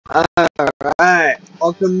Alright,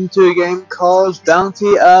 welcome to a game called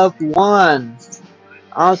Bounty of One.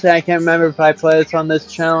 Honestly, I can't remember if I played this on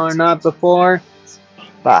this channel or not before,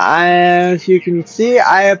 but as you can see,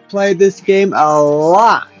 I have played this game a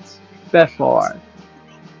lot before.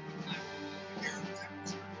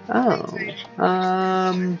 Oh,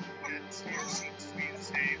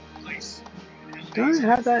 do I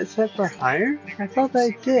have that set for higher? I thought I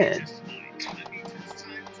did.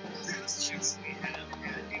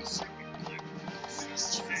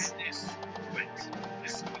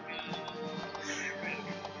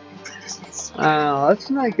 Let's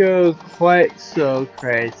not go quite so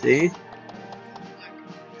crazy.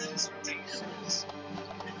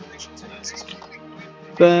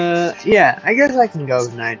 But yeah, I guess I can go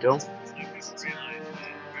with Nigel.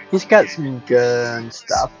 He's got some good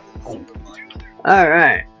stuff.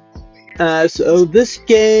 Alright. So this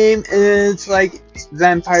game is like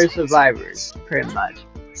Vampire Survivors, pretty much.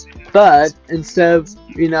 But instead of,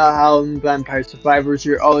 you know how in Vampire Survivors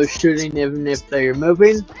you're always shooting even if they're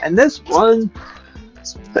moving, and this one,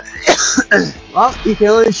 well, you can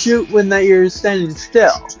only shoot when you're standing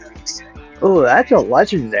still. Oh, that's a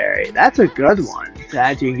legendary. That's a good one to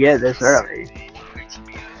actually get this early.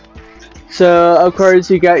 So, of course,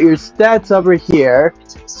 you got your stats over here.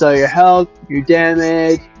 So your health, your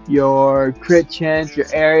damage, your crit chance, your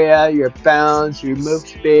area, your bounce, your move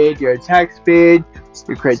speed, your attack speed,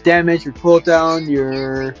 your crit damage, your cooldown,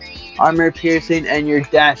 your armor piercing, and your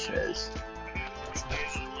dashes.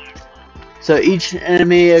 So each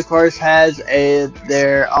enemy, of course, has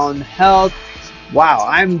their own health. Wow,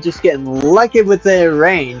 I'm just getting lucky with the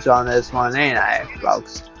range on this one, ain't I,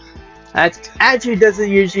 folks? That actually doesn't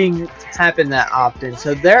usually happen that often.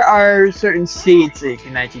 So there are certain seeds that you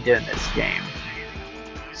can actually do in this game.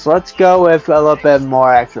 So let's go with a little bit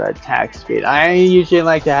more extra attack speed. I usually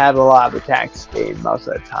like to have a lot of attack speed most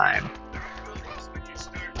of the time.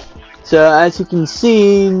 So as you can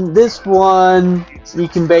see, this one, you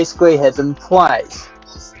can basically hit them twice.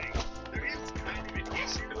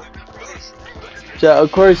 So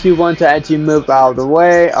of course you want to actually move out of the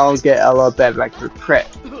way. I'll get a little bit of extra crit.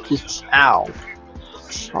 Just ow.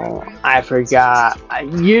 Oh, I forgot.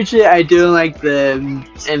 Usually I do like the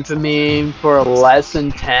infamy for less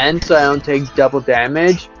than 10, so I don't take double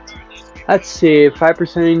damage. Let's see,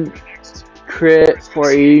 5% crit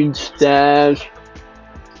for each dash.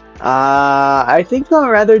 I think I'll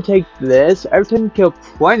rather take this. Every time you kill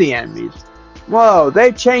 20 enemies. Whoa,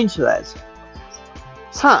 they changed this.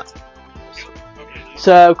 Huh.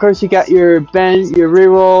 So of course you got your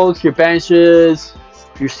rerolls, your banishes,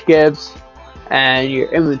 your skips, and your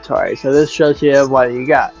inventory. So this shows you what you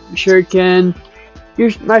got. Shuriken.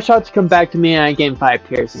 My shots come back to me and I gain 5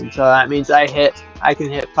 piercing. So that means I can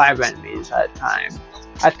hit 5 enemies at a time.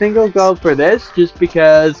 I think I'll go for this just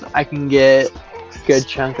because I can get a good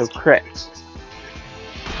chunk of crits.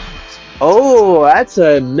 Oh, that's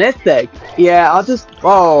a mythic. Yeah, I'll just...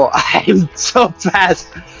 Oh, I'm so fast.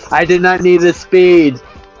 I did not need the speed.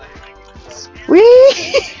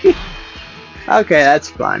 Whee! Okay, that's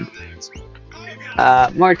fun.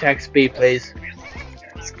 More attack speed, please.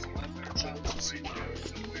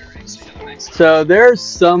 So there's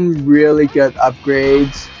some really good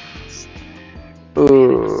upgrades.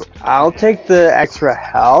 Ooh, I'll take the extra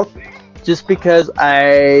health just because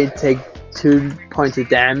I take 2 points of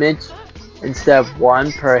damage instead of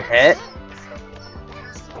 1 per hit.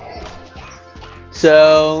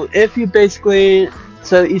 So if you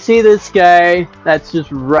so you see this guy that's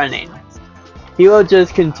just running. He will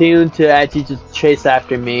just continue to actually just chase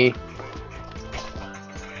after me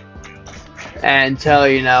until,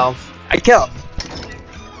 you know, I kill him.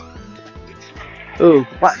 Ooh,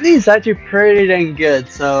 Botany is actually pretty dang good,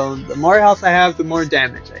 so the more health I have, the more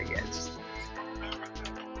damage I get.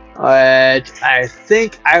 Which I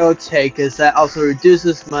think I will take, because that also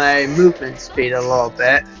reduces my movement speed a little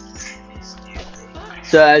bit.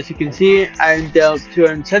 So as you can see, I'm dealt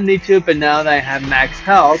 272, but now that I have max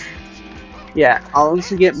health, yeah, I'll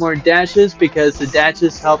also get more dashes because the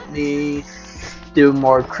dashes help me do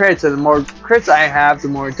more crits, and the more crits I have, the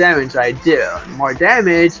more damage I do. The more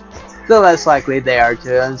damage, the less likely they are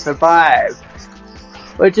to survive,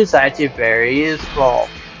 which is actually very useful.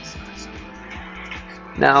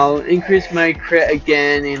 Now I'll increase my crit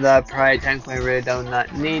again, even though I probably technically really do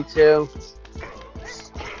not need to.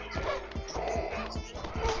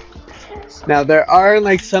 Now there are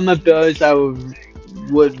like some abilities I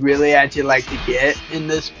would really actually like to get in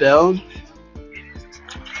this build.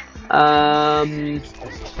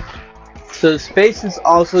 So space is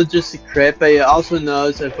also just a crit, but you also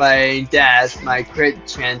notice if I dash, my crit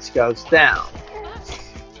chance goes down.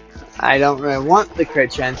 I don't really want the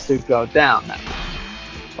crit chance to go down that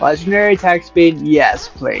much. Legendary attack speed, yes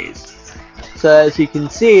please. So as you can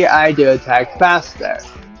see, I do attack faster.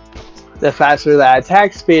 The faster that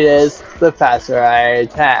attack speed is, the faster I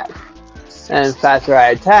attack. And the faster I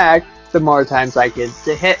attack, the more times I get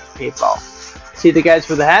to hit people. See the guys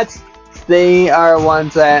with the hats? They are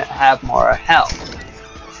ones that have more health.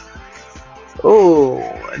 Ooh,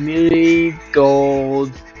 immunity,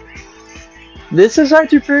 gold. This is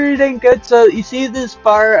actually pretty dang good. So you see this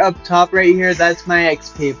bar up top right here? That's my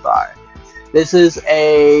XP bar. This is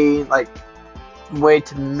a way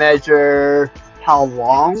to measure how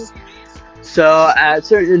long. So at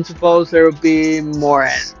certain intervals there will be more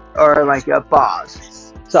in, or like a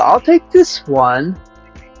boss. So I'll take this one.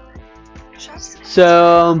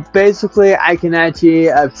 So basically I can actually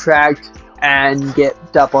attract and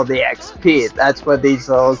get double the XP. That's what these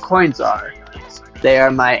little coins are. They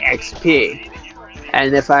are my XP.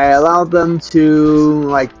 And if I allow them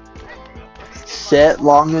to sit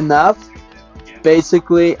long enough,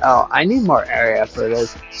 basically, oh, I need more area for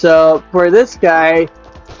this. So for this guy,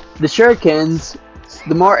 the shurikens,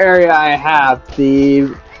 the more area I have,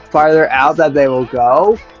 the farther out that they will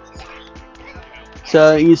go.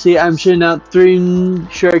 So you see I'm shooting out 3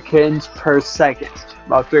 shurikens per second.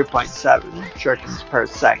 Well, 3.7 shurikens per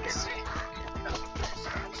second.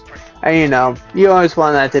 And you always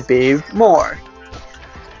want that to be more.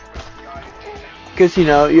 Because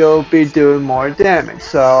you'll be doing more damage.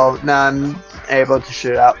 So now I'm able to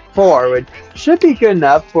shoot out 4, which should be good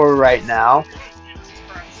enough for right now.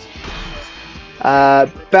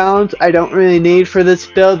 Bounce I don't really need for this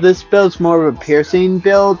build. This build's more of a piercing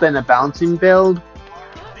build than a bouncing build.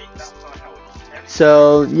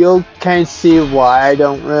 So you'll kind of see why I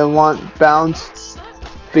don't really want bounce.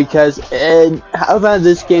 Because how that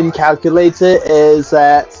this game calculates it is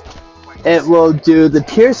that it will do the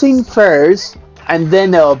piercing first, and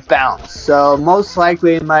then it'll bounce. So most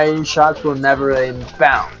likely my shots will never really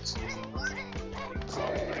bounce.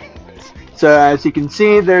 So as you can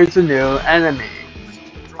see, there's a new enemy.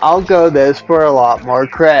 I'll go this for a lot more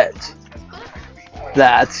crit.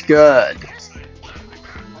 That's good.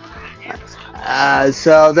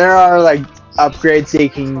 So there are upgrades you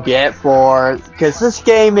can get for, because this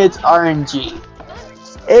game it's RNG.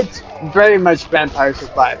 It's very much Vampire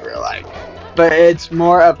Survivor like. But it's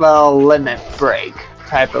more of a limit break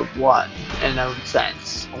type of one, in a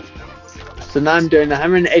sense. So now I'm doing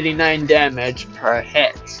 189 damage per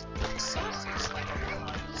hit.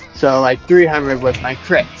 So 300 with my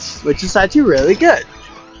crits, which is actually really good.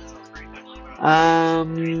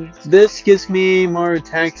 This gives me more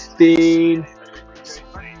attack speed.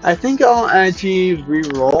 I think I'll actually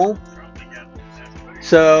reroll.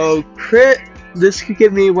 So crit. This could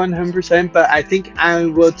give me 100%, but I think I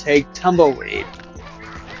will take Tumbleweed,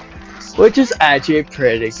 which is actually a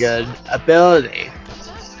pretty good ability.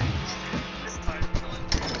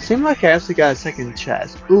 Seems like I also got a second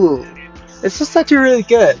chest. Ooh, it's just actually really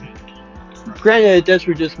good. Granted, it does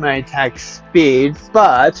reduce my attack speed,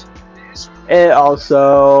 but it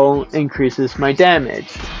also increases my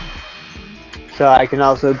damage. So I can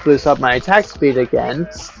also boost up my attack speed again.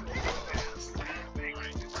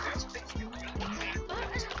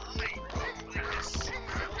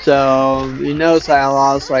 So you notice I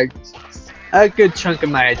lost a good chunk of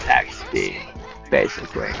my attack speed,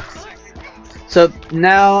 basically. So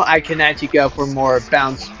now I can actually go for more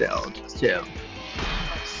bounce build too.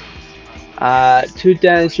 2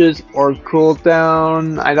 dashes or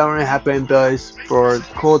cooldown. I don't really have any abilities for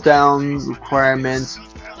cooldown requirements,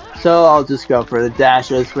 so I'll just go for the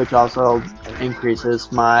dashes, which also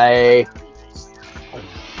increases my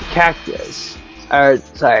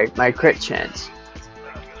my crit chance.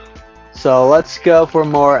 So let's go for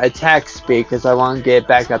more attack speed, because I want to get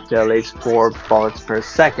back up to at least 4 bullets per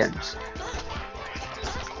second.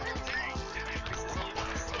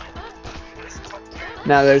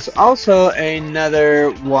 Now there's also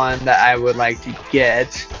another one that I would like to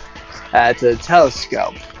get at the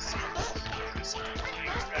telescope.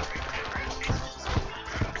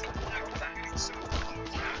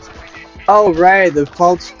 Oh right, the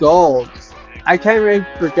false gold. I kind of really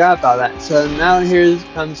forgot about that. So now here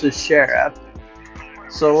comes the sheriff.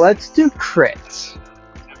 So let's do crits.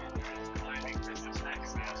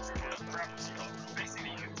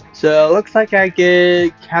 So it looks like I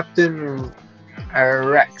get Captain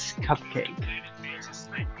Rex Cupcake.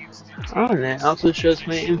 Oh, and it also shows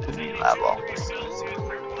my infamy level.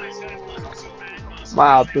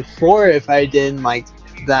 Wow, before if I didn't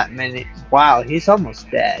that many. Wow, he's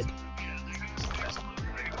almost dead.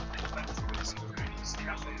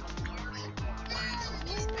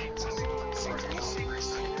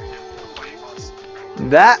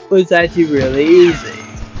 That was actually really easy.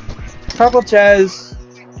 Purple chests,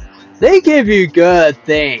 they give you good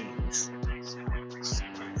things.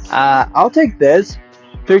 I'll take this.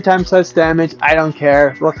 3 times less damage, I don't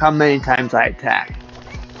care. Look how many times I attack.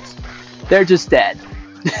 They're just dead.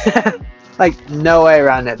 Like, no way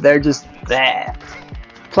around it. They're just there.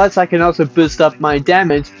 Plus, I can also boost up my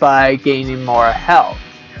damage by gaining more health.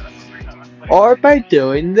 Or by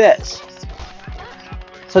doing this.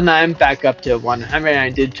 So now I'm back up to 100 and I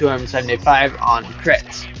did 275 on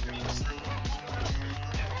crits.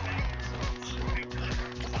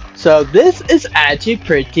 So this is actually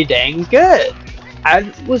pretty dang good.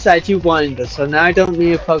 I was actually wanting this, so now I don't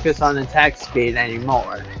need to focus on attack speed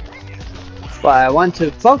anymore. What I want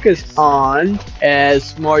to focus on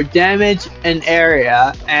is more damage and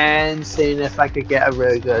area and seeing if I could get a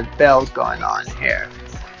really good build going on here.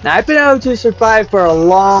 Now I've been able to survive for a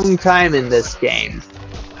long time in this game.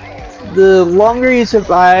 The longer you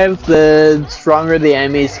survive, the stronger the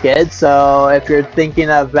enemies get, so if you're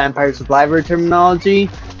thinking of Vampire Survivor terminology,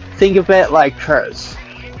 think of it like Curse.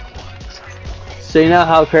 So you know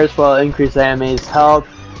how Curse will increase the enemy's health.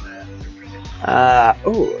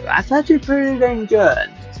 Oh, that's actually pretty dang good.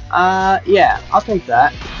 Yeah, I'll take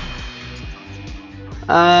that.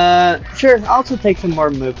 Sure, I'll also take some more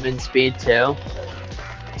movement speed too.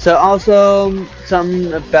 So also,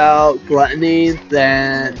 something about Gluttony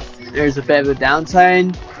that there's a bit of a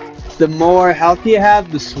downside. The more health you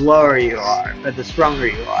have, the slower you are, but the stronger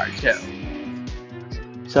you are too.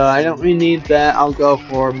 So I don't really need that, I'll go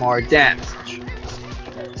for more damage.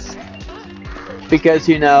 Because,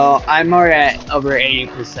 you know, I'm already at over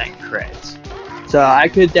 80% crits. So I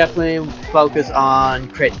could definitely focus on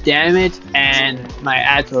crit damage and my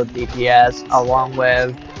actual DPS along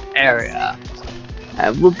with area.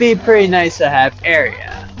 It would be pretty nice to have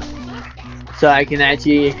area. So I can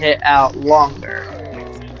actually hit out longer.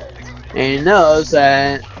 And he knows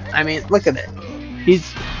that, I mean, look at it.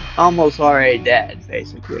 He's almost already dead,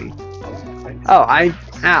 basically. Oh,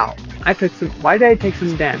 ow. I took some, why did I take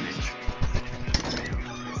some damage?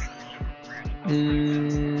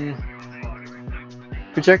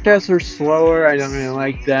 Projectiles are slower, I don't really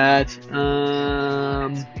like that.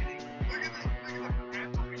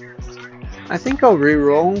 I think I'll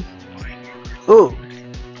reroll. Ooh.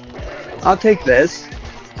 I'll take this.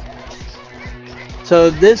 So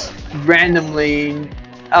this randomly...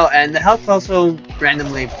 Oh, and the health also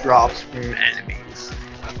randomly drops from enemies.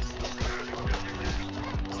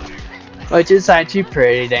 Which is actually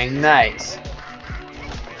pretty dang nice.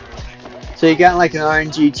 So you got like an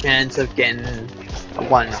RNG chance of getting a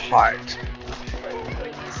 1 heart.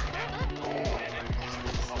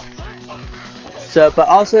 So, but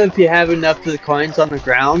also if you have enough of the coins on the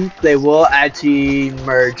ground, they will actually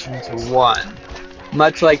merge into one.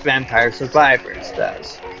 Much like Vampire Survivors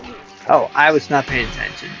does. Oh, I was not paying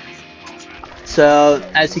attention. So,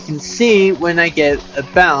 as you can see, when I get a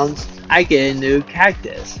bounce, I get a new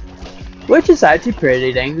cactus. Which is actually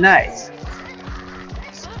pretty dang nice.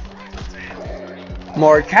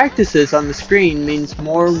 More cactuses on the screen means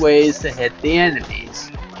more ways to hit the enemies.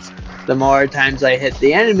 The more times I hit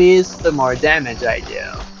the enemies, the more damage I do.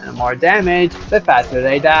 And the more damage, the faster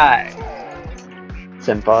they die.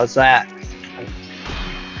 Simple as that.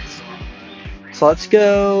 So let's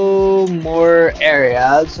go more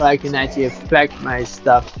area so I can actually affect my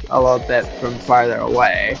stuff a little bit from farther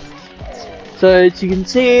away. So as you can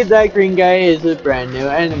see, that green guy is a brand new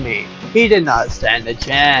enemy. He did not stand a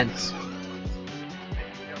chance.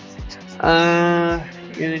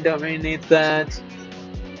 You don't really need that.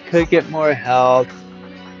 Could get more health.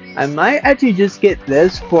 I might actually just get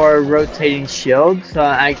this for a rotating shield so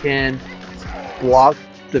I can block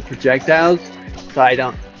the projectiles so I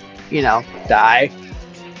don't, you know, die.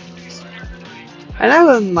 And I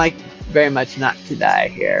would like very much not to die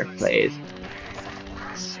here, please.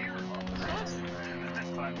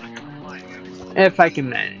 If I can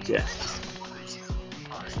manage it.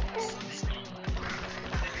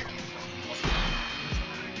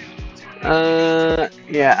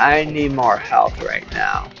 Yeah, I need more health right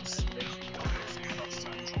now.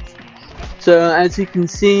 So as you can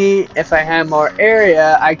see, if I had more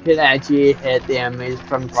area, I could actually hit the enemies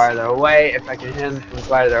from farther away. If I can hit them from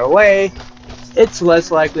farther away, it's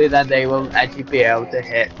less likely that they will actually be able to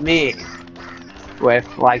hit me with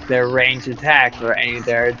like their ranged attack or any of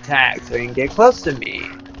their attacks, so you can get close to me.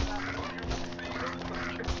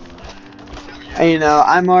 And you know,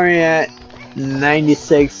 I'm already at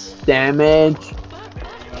 96 damage.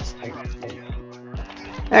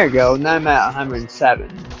 There we go, now I'm at 107.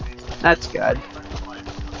 That's good.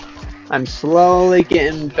 I'm slowly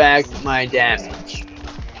getting back my damage.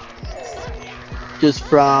 just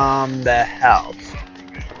from the health.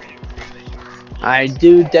 I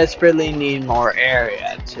do desperately need more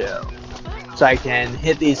area too, so I can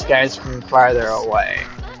hit these guys from farther away.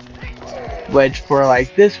 Which for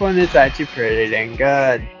like this one is actually pretty dang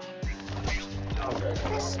good.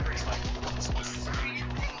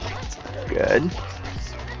 Good.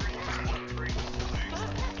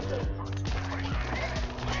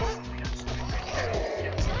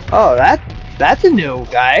 Oh, that's a new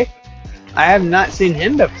guy. I have not seen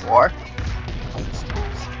him before.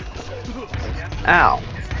 Ow.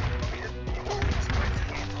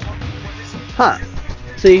 Huh.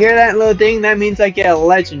 So you hear that little ding? That means I get a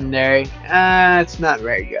legendary. It's not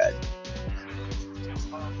very good.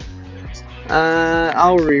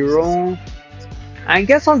 I'll reroll. I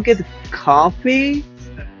guess I'll get the coffee.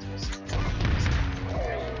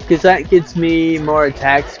 Because that gives me more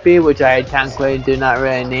attack speed, which I technically do not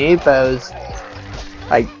really need, but it was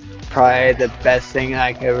like probably the best thing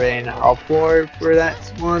I could really hope for that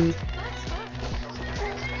one.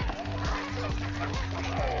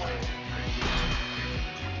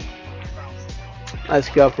 Let's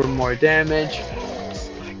go for more damage.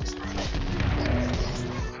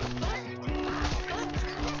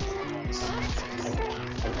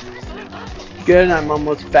 Good, I'm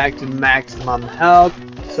almost back to maximum health,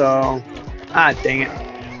 so dang it.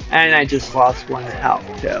 And I just lost 1 health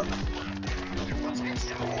too.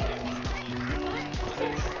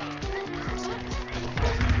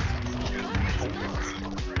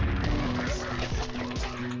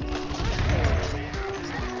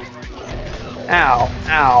 Ow,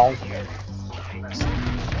 ow.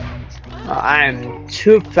 I'm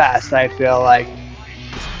too fast, I feel like.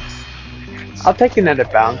 I'll take another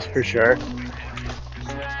bounce for sure.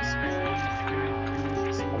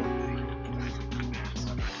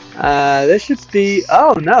 This should be...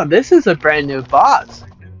 Oh no, this is a brand new boss.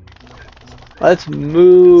 Let's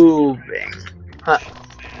moving. Huh.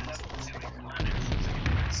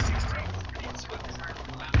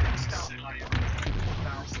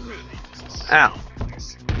 Ow.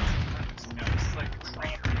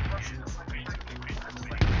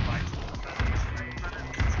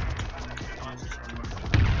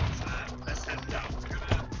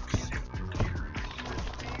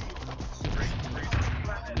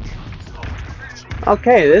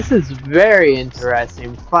 Okay, this is very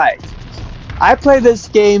interesting fight. I played this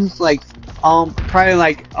game like probably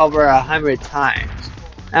like over 100 times,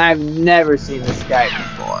 and I've never seen this guy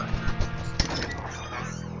before.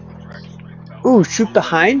 Ooh, shoot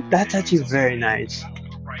behind? That's actually very nice.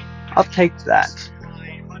 I'll take that.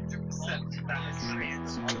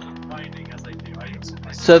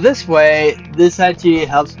 So this way, this actually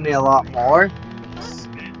helps me a lot more.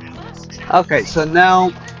 Okay, so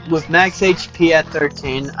now with max HP at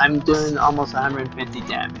 13, I'm doing almost 150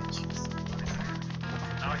 damage.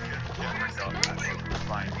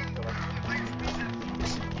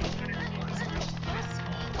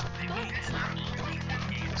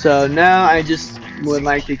 So now I just would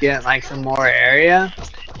like to get like some more area.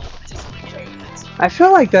 I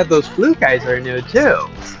feel like that those blue guys are new too.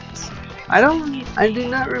 I do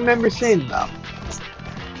not remember seeing them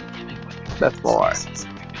before.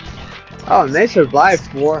 Oh, and they survived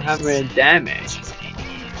 400 damage.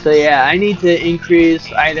 So yeah, I need to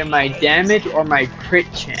increase either my damage or my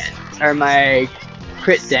crit chance, or my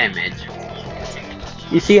crit damage.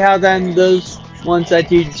 You see how then those ones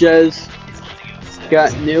that you just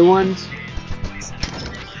got new ones?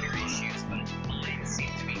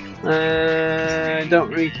 Don't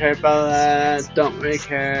really care about that. Don't really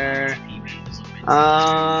care.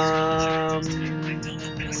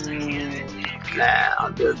 Nah,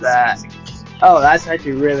 I'll do that. Oh, that's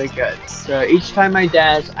actually really good. So each time I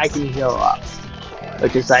dash, I can heal up,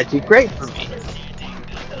 which is actually great for me.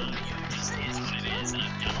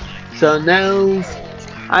 So now,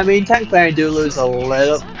 I mean, technically I do lose a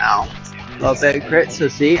little bit of crit. So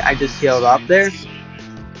see, I just healed up there.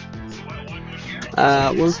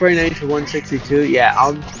 149 to 162. Yeah,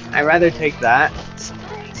 I'd rather take that.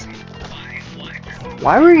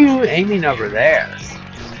 Why were you aiming over there?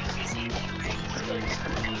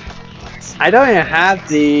 I don't even have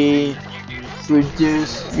the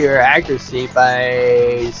reduce your accuracy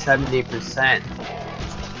by 70%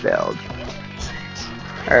 build,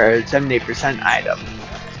 or 70% item.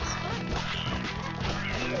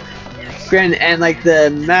 Granted, and like the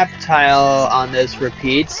map tile on this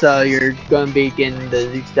repeats, so you're going to be getting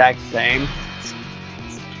the exact same.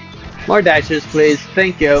 More dashes, please.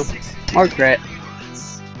 Thank you. More crit.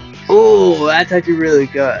 Ooh, that's actually really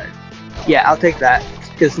good. Yeah, I'll take that.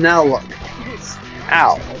 Because now look.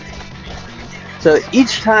 Ow. So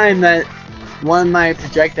each time that one of my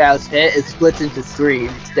projectiles hit, it splits into 3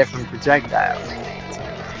 different projectiles.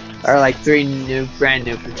 Or like 3 brand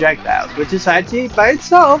new projectiles, which is actually by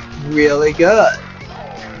itself really good.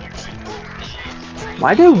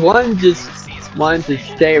 Why did one just want to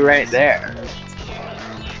stay right there?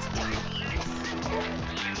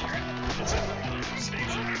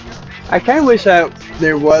 I kind of wish that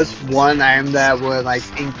there was one item that would like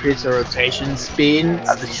increase the rotation speed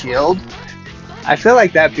of the shield. I feel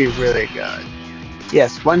like that'd be really good.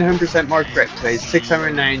 Yes, 100% more crits, so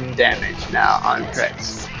 609 damage now on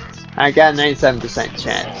crits. I got a 97%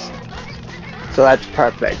 chance. So that's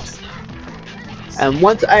perfect. And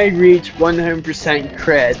once I reach 100%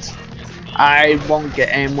 crits, I won't get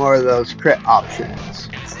any more of those crit options.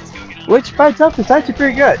 Which by itself is actually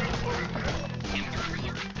pretty good.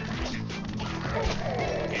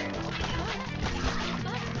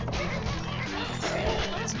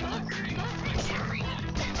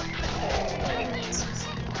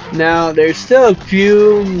 Now, there's still a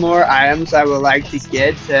few more items I would like to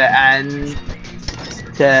get to add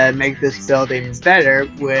to make this building better,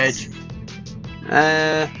 which,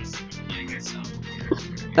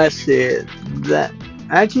 let's see,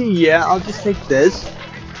 actually, yeah, I'll just take this,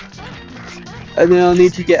 and then I'll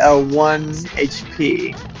need to get a 1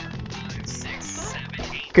 HP,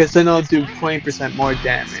 because then I'll do 20% more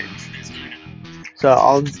damage. So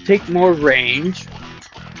I'll take more range,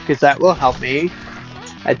 because that will help me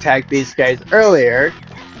attack these guys earlier,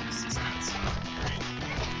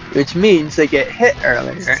 which means they get hit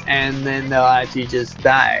earlier and then they'll actually just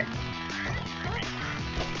die.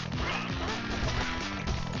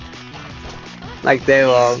 Like they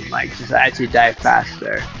will like just actually die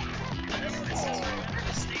faster.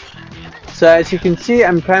 So as you can see,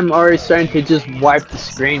 I'm kind of already starting to just wipe the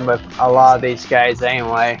screen with a lot of these guys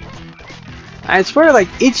anyway. I swear, like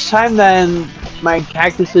each time that my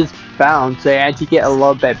cactuses bounce, they actually get a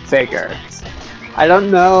little bit bigger. I don't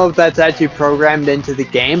know if that's actually programmed into the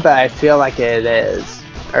game, but I feel like it is,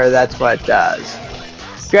 or that's what it does.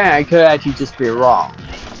 Granted, I could actually just be wrong.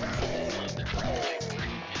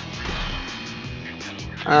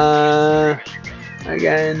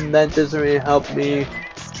 Again, that doesn't really help me,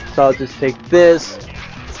 so I'll just take this.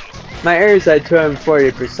 My area's at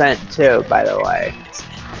 240% too, by the way.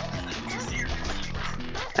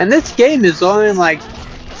 And this game is only like,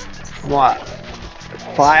 what,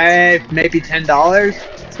 $5, maybe $10?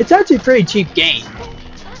 It's actually a pretty cheap game.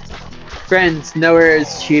 Granted, it's nowhere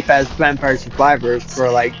as cheap as Vampire Survivors for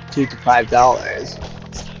like $2 to $5.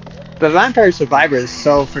 But Vampire Survivors is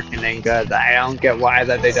so freaking dang good that I don't get why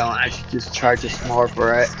that they don't actually just charge us more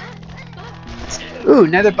for it. Ooh,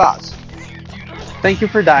 another boss. Thank you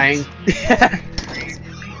for dying.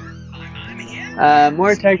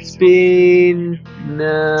 More attack speed.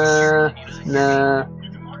 Nah.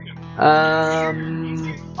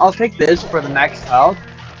 I'll take this for the max health.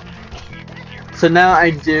 So now I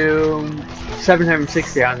do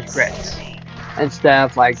 760 on crits instead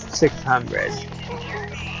of like 600.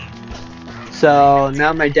 So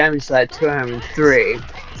now my damage is at 203,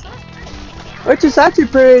 which is actually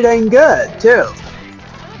pretty dang good too.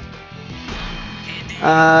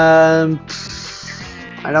 I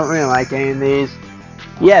don't really like any of these.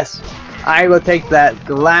 Yes, I will take that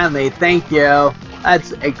gladly, thank you.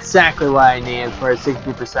 That's exactly what I needed for a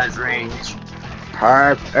 60% range.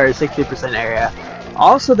 Or 60% area.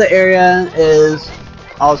 Also the area is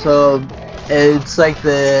it's like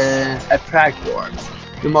the attractor.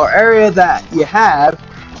 The more area that you have,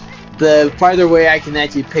 the farther away I can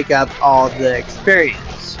actually pick up all the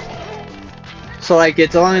experience. So like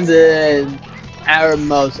it's only the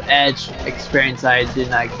outermost edge experience I do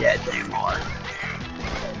not get anymore.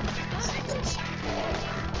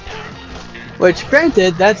 Which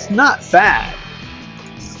granted, that's not bad.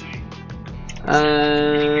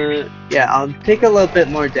 Yeah, I'll take a little bit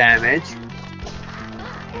more damage.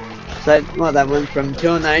 So that went from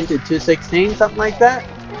 209 to 216, something like that.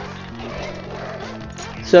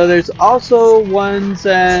 So there's also ones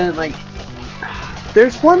that like,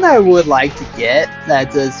 there's one that I would like to get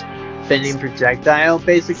that's a spinning projectile,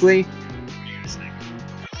 basically.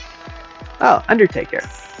 Oh, Undertaker.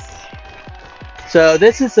 So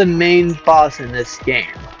this is the main boss in this game.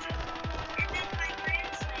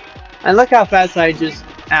 And look how fast I just,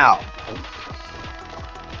 ow.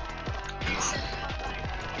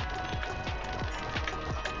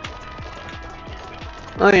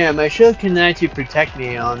 Oh yeah, my shield can actually protect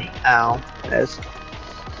me on, ow, this.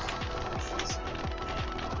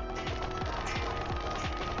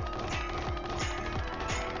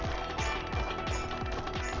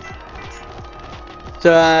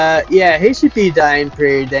 So yeah, he should be dying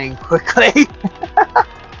pretty dang quickly.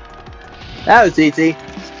 That was easy.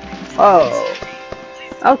 Oh,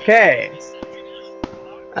 okay.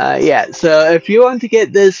 Yeah, so if you want to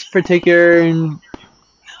get this particular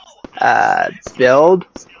build,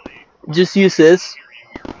 just use this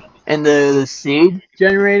in the seed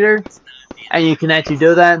generator, and you can actually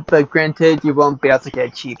do that, but granted, you won't be able to get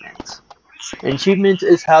achievements. And achievements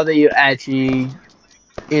is how that you actually,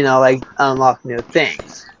 like unlock new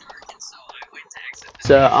things.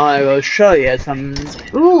 So I will show you some,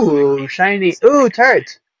 ooh, shiny, ooh,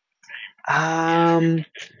 turret.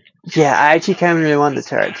 Yeah, I actually kind of really want the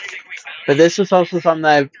turret. But this was also something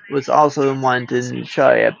I was also wanting to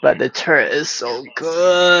show you, but the turret is so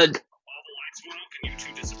good.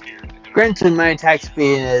 Granted, my attack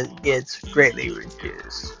speed gets greatly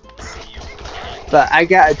reduced. But I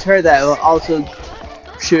got a turret that will also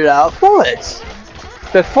shoot out bullets.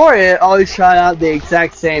 Before it always shot out the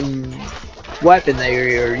exact same weapon that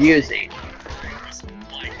you were using.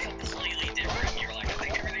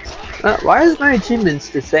 Why is my achievements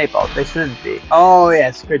disabled? They shouldn't be. Oh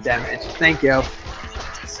yes, crit damage. Thank you.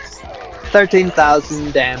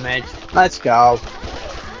 13,000 damage. Let's go.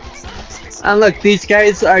 And look, these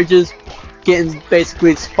guys are just getting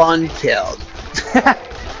basically spawn killed.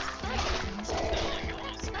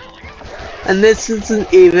 And this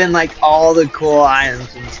isn't even like all the cool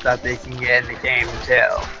items and stuff they can get in the game too.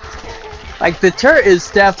 Like the turret is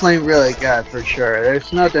definitely really good for sure.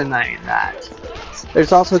 There's no denying that.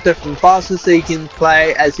 There's also different bosses that you can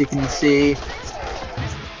play, as you can see.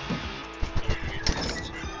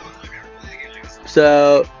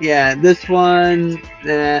 So yeah, this one's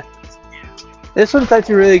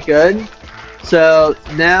actually really good. So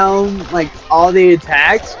now, like all the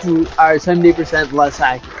attacks are 70% less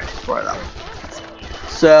accurate for them.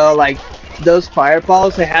 So like those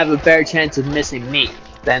fireballs, they have a better chance of missing me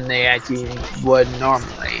than they actually would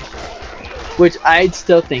normally, which I'd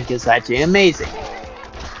still think is actually amazing.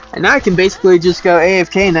 And now I can basically just go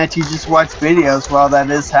AFK and actually just watch videos while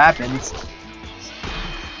this happens.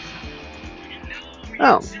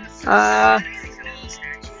 Oh,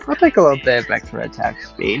 I'll take a little bit of extra attack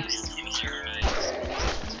speed.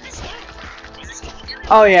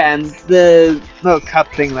 Oh yeah, and the little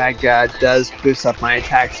cup thing that I got does boost up my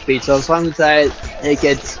attack speed, so as long as it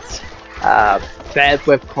gets fed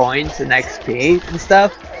with coins and XP and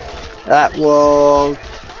stuff, that will...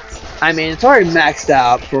 I mean, it's already maxed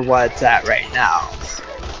out for what it's at right now.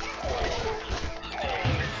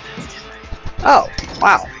 Oh,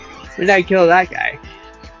 wow. When did I kill that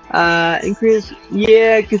guy? Increase...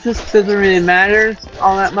 Yeah, because this doesn't really matter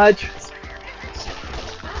all that much.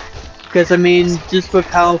 Because, I mean, just with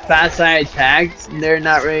how fast I attack, they're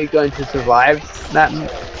not really going to survive that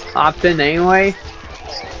often anyway.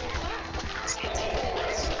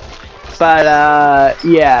 But,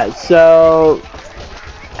 yeah, so...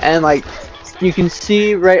 And, like, you can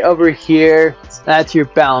see right over here, that's your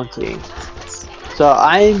bounty. So,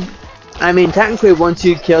 I mean, technically, once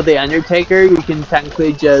you kill the Undertaker, you can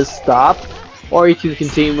technically just stop, or you can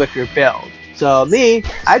continue with your build. So me,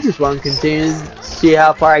 I just want to continue to see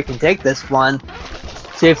how far I can take this one.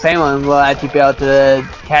 See if anyone will actually be able to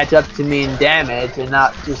catch up to me in damage and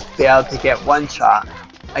not just be able to get one shot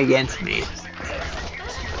against me.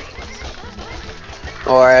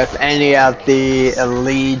 Or if any of the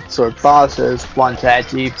elites or bosses want to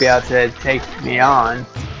actually be able to take me on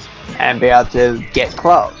and be able to get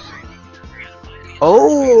close.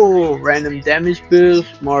 Oh, random damage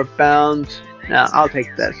boost, more bounce. No, I'll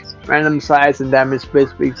take this. Random size and damage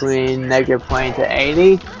boost between -20 to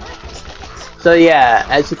 80. So yeah,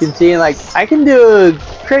 as you can see, like, I can do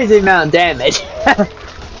a crazy amount of damage.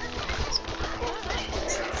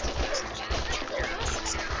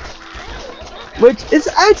 Which is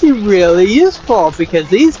actually really useful, because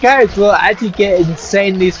these guys will actually get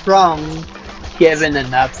insanely strong given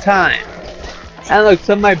enough time. And look,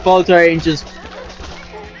 some of my bolts are just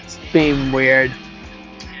being weird.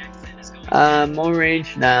 More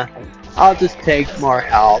range? Nah. I'll just take more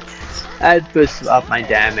health. That boosts up my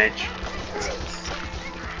damage.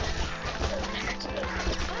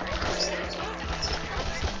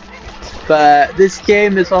 But this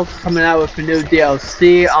game is also coming out with a new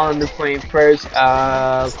DLC on the 21st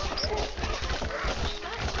of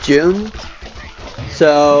June.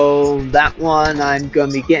 So that one I'm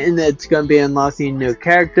going to be getting. It's going to be unlocking new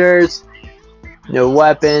characters, new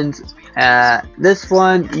weapons. This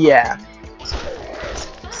one, yeah.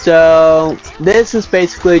 So this is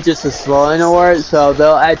basically just a slowing award, so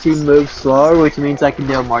they'll actually move slower, which means I can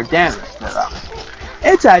deal more damage to them.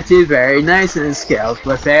 It's actually very nice and it scales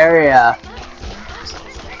with area,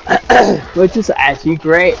 which is actually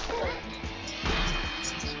great.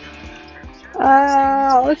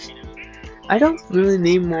 I don't really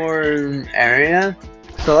need more area,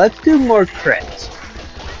 so let's do more crits.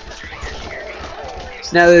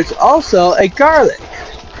 Now there's also a garlic.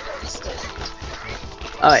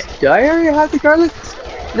 Oh wait, do I already have the garlic?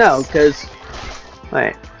 No, because...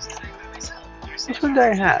 Wait. Which one do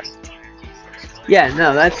I have? Yeah,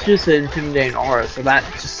 no, that's just an intimidating aura, so that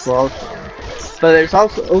just slows them. But there's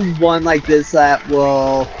also one like this that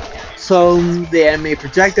will slow the enemy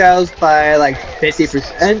projectiles by like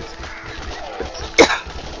 50%.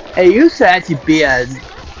 It used to actually be a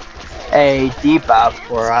debuff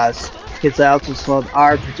for us, because it also slowed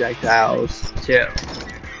our projectiles too,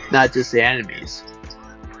 not just the enemies.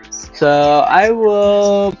 So I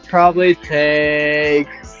will probably take...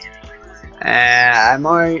 I'm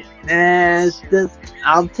already...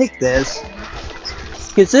 I'll take this.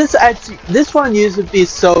 Because this one used to be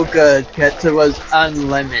so good because it was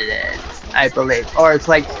unlimited, I believe. Or it's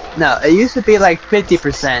like... No, it used to be like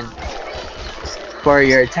 50% for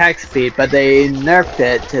your attack speed, but they nerfed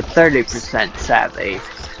it to 30%, sadly.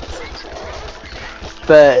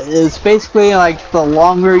 But it's basically like the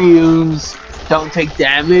longer you don't take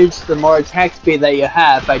damage, the more attack speed that you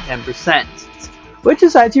have by 10%. Which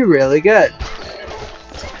is actually really good.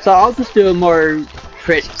 So I'll just do more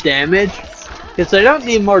crit damage. Because I don't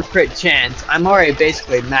need more crit chance. I'm already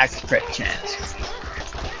basically max crit chance.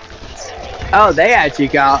 Oh, they actually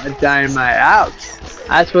got a dynamite out.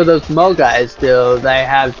 That's what those Mo guys do. They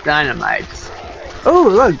have dynamite. Oh,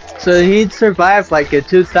 look. So he'd survive like a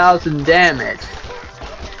 2000 damage.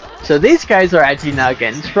 So these guys are actually now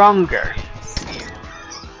getting stronger.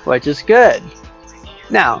 Which is good.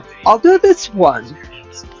 Now, I'll do this one.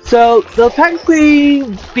 So, they'll technically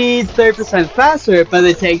be 30% faster, but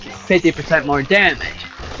they take 50% more damage.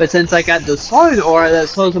 But since I got the solid aura that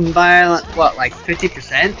slows them by, what, like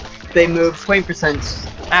 50%? They move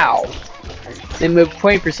 20%, ow. They move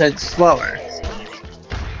 20% slower.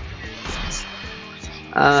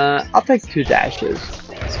 I'll take 2 dashes.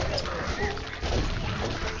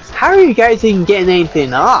 How are you guys even getting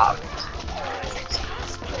anything off?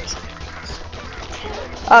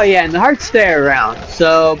 Oh yeah, and the hearts stay around.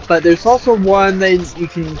 So, but there's also one that you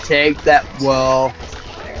can take that will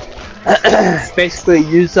basically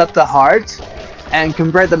use up the hearts and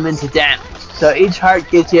convert them into damage. So each heart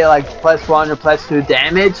gives you like +1 or +2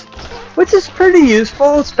 damage, which is pretty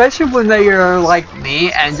useful, especially when you're like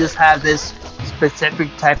me and just have this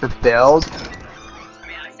specific type of build.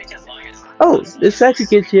 Oh, this actually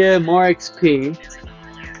gives you more XP.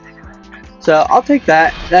 So I'll take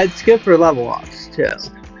that. That's good for level ups too.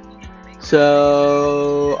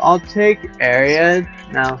 So I'll take area.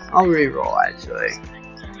 No, I'll reroll actually.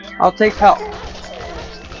 I'll take health.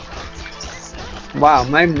 Wow,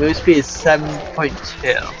 my move speed is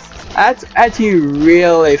 7.2. That's actually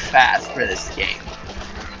really fast for this game.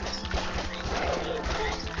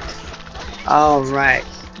 Alright.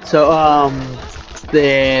 So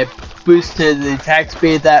the boost to the attack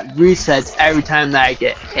speed that resets every time that I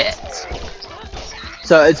get hit.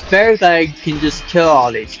 So it's better that I can just kill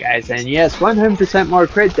all these guys, and yes, 100% more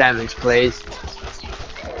crit damage, please.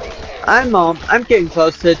 I'm getting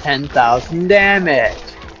close to 10,000 damage.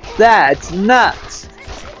 That's nuts.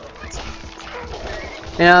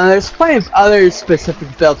 You know, there's plenty of other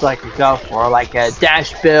specific builds I could go for, like a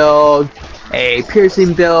dash build, a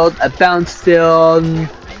piercing build, a bounce build.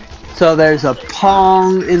 So there's a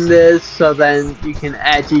Pong in this, so then you can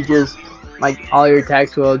actually just, like, all your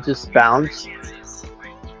attacks will just bounce.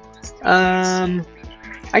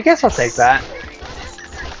 I guess I'll take that.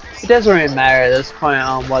 It doesn't really matter at this point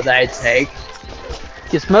on what I take,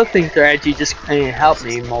 because most things are actually just going to help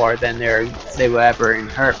me more than they will ever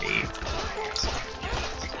hurt me.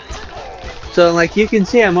 So, like you can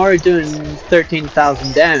see, I'm already doing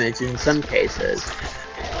 13,000 damage in some cases,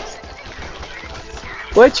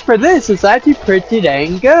 which for this is actually pretty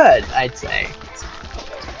dang good, I'd say.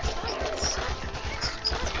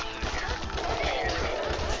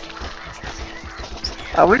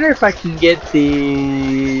 I wonder if I can get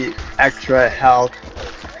the extra health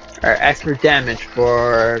or extra damage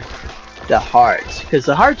for the hearts, because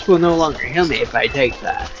the hearts will no longer heal me if I take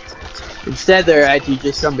that. Instead, they're actually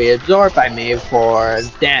just going to be absorbed by me for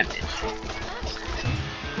damage.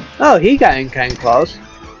 Oh, he got in kind of close.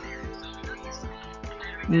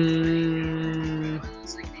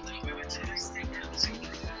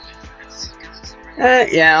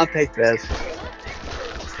 Yeah, I'll take this.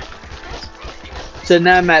 So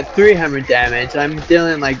now I'm at 300 damage. I'm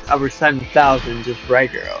dealing like over 7,000 just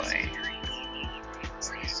regularly.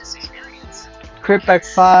 Crit back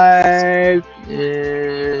 5.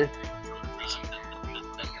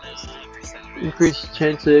 Increased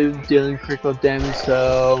chance of dealing critical damage,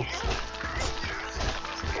 so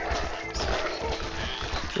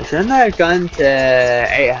Shouldn't I have gone to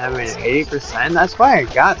 880%? That's why I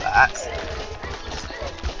got that.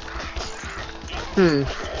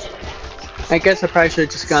 I guess I probably should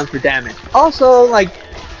have just gone for damage. Also, like,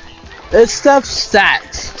 this stuff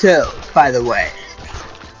stacks too, by the way.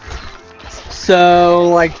 So,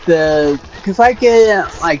 like, because I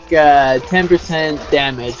get like 10%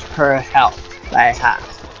 damage per health that I have.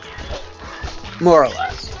 More or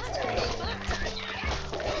less.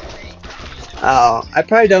 Oh, I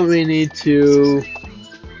probably don't really need to.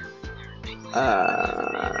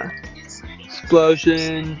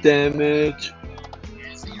 Explosion, damage.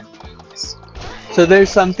 So there's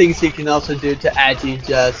some things you can also do to actually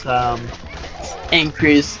just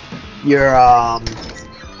increase your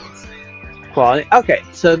quality. Okay,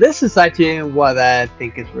 so this is actually what I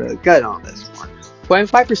think is really good on this one.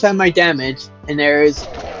 25% of my damage in areas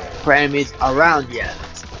for enemies around you.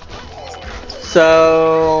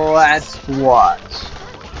 So that's what?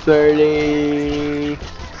 30,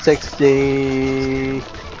 60,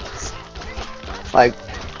 like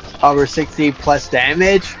over 60 plus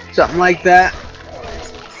damage, something like that.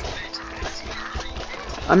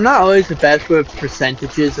 I'm not always the best with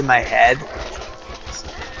percentages in my head,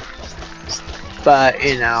 but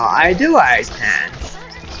you know, I do what I can.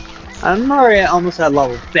 I'm already almost at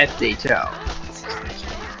level 50 too.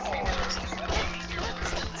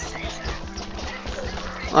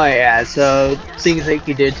 Oh yeah, so things that you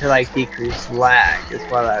can do to like decrease lag is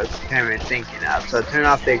what I was kind of thinking of. So turn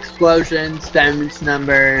off the explosions, damage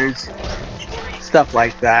numbers, stuff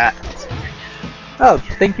like that. Oh,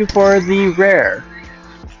 thank you for the rare.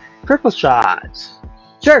 Purple shots.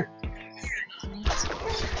 Sure.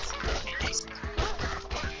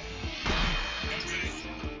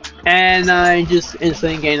 And I just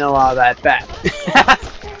instantly gain a lot of that back.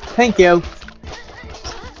 Thank you.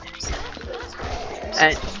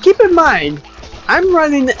 And keep in mind, I'm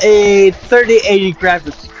running a 3080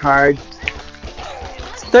 graphics card,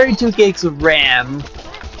 32 gigs of RAM,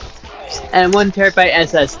 and 1TB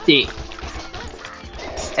SSD.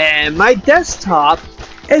 And my desktop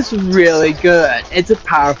is really good. It's a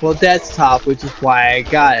powerful desktop, which is why I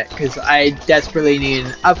got it, because I desperately need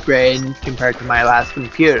an upgrade compared to my last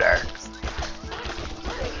computer.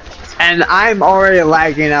 And I'm already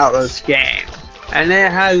lagging out this game. And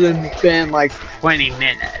it hasn't been like 20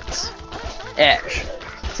 minutes-ish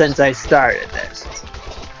since I started this.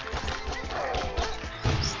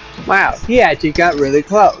 Wow, he actually got really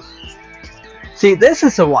close. See, this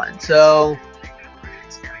is the one, so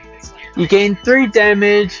you gain 3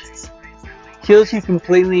 damage, heals you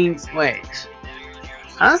completely. Wait.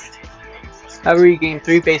 Huh? However, you gain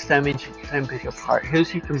 3 base damage and pick apart.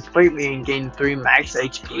 Heals you completely and gain 3 max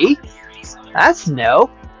HP? That's no.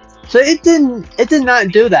 So it did not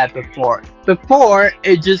do that before. Before,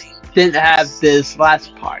 it just didn't have this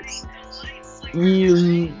last part.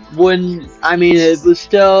 You wouldn't, I mean, it was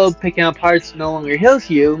still picking up parts, no longer heals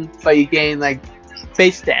you, but you gain like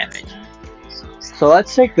base damage. So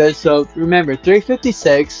let's take this. So remember,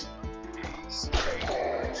 356.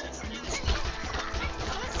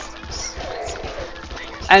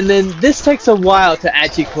 And then this takes a while to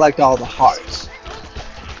actually collect all the hearts.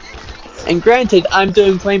 And granted, I'm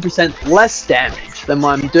doing 20% less damage than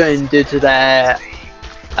what I'm doing due to that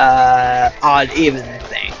odd even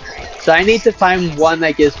thing. So I need to find one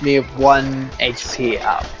that gives me 1 HP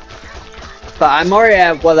up. But I'm already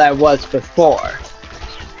at what I was before.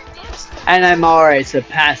 And I'm already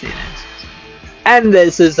surpassing it. And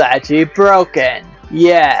this is actually broken.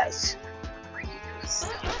 Yes.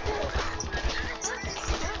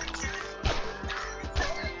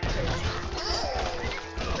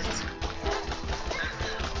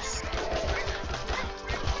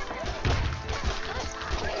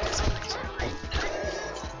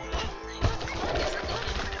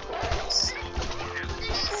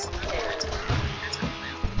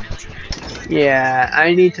 Yeah,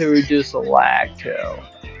 I need to reduce the lag too.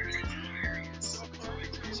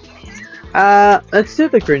 Let's do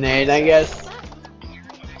the grenade, I guess.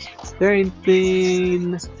 Is there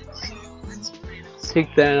anything?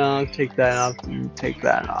 Take that off, and take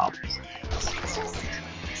that off.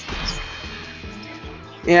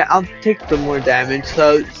 Yeah, I'll take the more damage.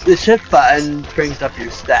 So the shift button brings up your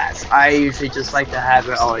stats. I usually just like to have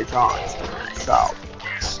it always on myself.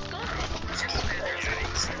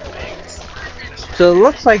 So it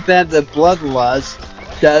looks like that the Bloodlust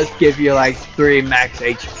does give you like 3 max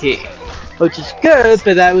HP, which is good,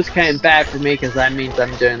 but that was kind of bad for me because that means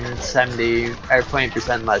I'm doing 70 or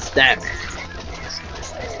 20% less damage.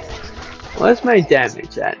 What's my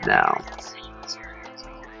damage at now?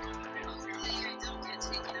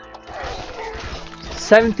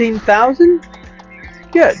 17,000?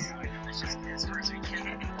 Good.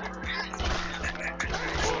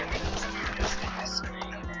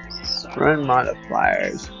 Run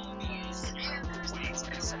modifiers.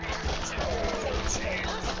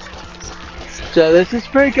 So this is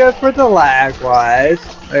pretty good for the lag wise,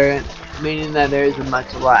 meaning that there isn't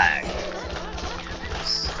much lag.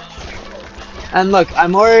 And look,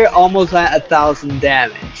 I'm already almost at 1,000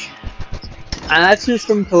 damage. And that's just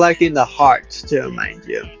from collecting the hearts too, mind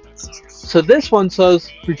you. So this one slows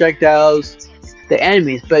projectiles the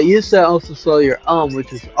enemies, but it used to also slow your own,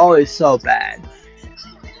 which is always so bad.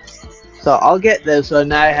 So I'll get this, so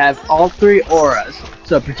now I have all 3 auras.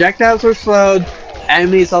 So projectiles are slowed,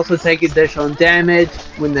 enemies also take additional damage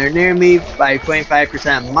when they're near me by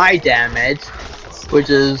 25% of my damage, which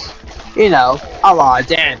is, you know, a lot of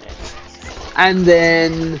damage. And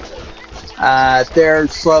then they're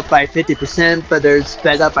slowed by 50%, but they're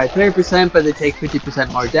sped up by 30%, but they take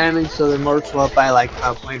 50% more damage, so they're more slowed by like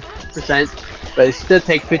 20%, but they still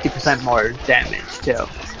take 50% more damage too.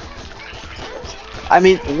 I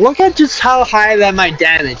mean, look at just how high that my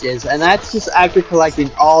damage is, and that's just after collecting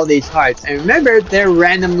all these hearts. And remember, they're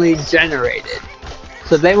randomly generated,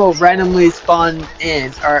 so they will randomly spawn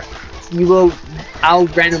in, or I'll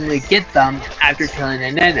randomly get them after killing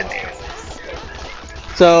an enemy.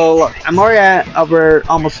 So look, I'm already at over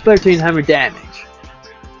almost 1,300 damage.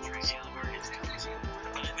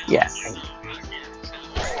 Yeah.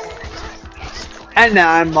 And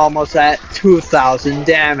now I'm almost at 2,000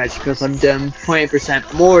 damage because I'm doing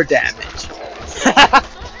 20% more damage.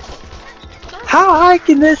 How high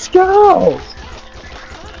can this go?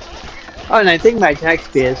 Oh, and I think my attack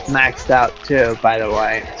speed is maxed out too, by the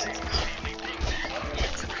way.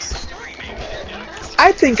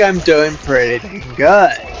 I think I'm doing pretty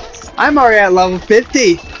good. I'm already at level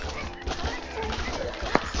 50.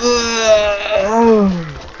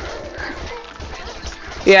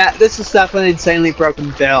 Yeah, this is definitely an insanely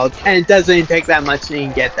broken build, and it doesn't even take that much to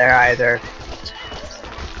even get there either.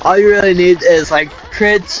 All you really need is like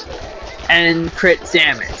crits and crit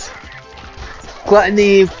damage.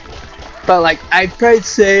 Gluttony, but like I'd probably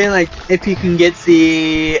say like if you can get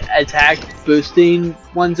the attack boosting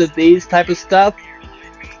ones of these type of stuff.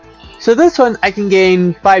 So this one I can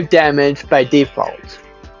gain 5 damage by default.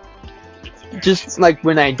 Just like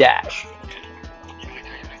when I dash.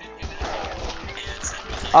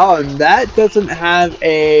 Oh, and that doesn't have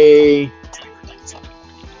a...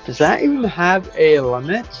 Does that even have a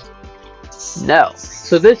limit? No.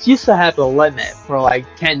 So this used to have a limit for like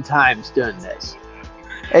 10 times doing this.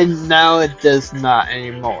 And now it does not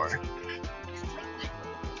anymore.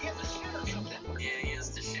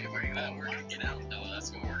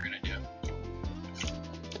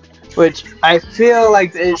 Which I feel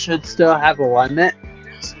like it should still have a limit.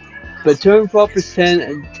 But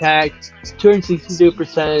 212% attack,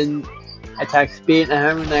 262% attack speed,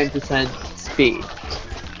 and 109% speed.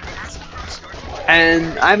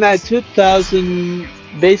 And I'm at 2,000,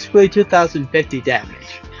 basically 2,050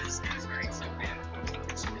 damage.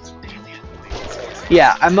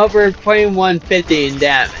 Yeah, I'm over 2,150 in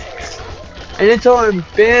damage. And it's only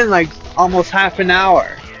been like almost half an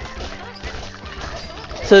hour.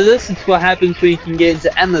 So this is what happens when you can get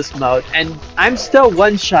into endless mode, and I'm still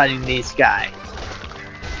one-shotting these guys.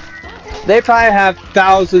 They probably have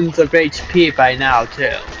thousands of HP by now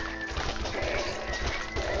too.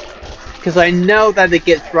 Because I know that it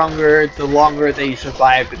gets stronger the longer they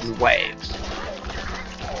survive in waves.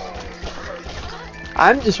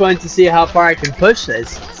 I'm just wanting to see how far I can push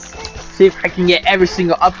this. See if I can get every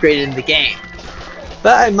single upgrade in the game.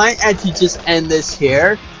 But I might actually just end this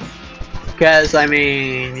here. Because, I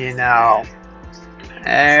mean, you know,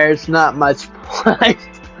 there's not much point.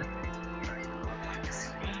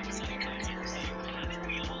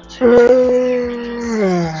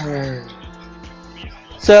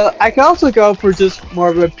 So, I can also go for just more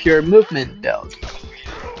of a pure movement build.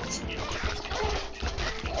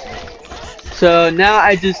 So, now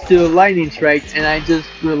I just do a lightning strike and I just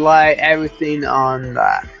rely everything on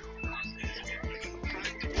that.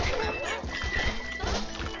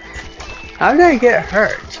 How did I get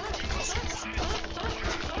hurt?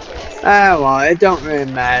 Ah, well, it don't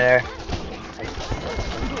really matter.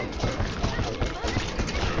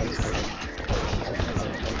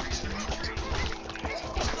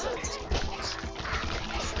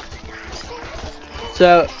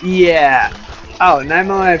 So, yeah. Oh, and I'm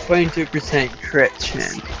only at 22% crit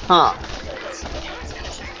chance. Huh.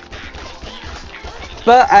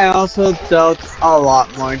 But I also dealt a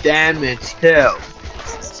lot more damage, too.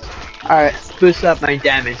 Alright, boost up my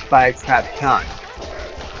damage by a crap ton.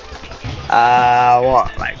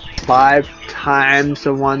 What, like 5 times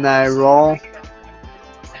the one that I roll?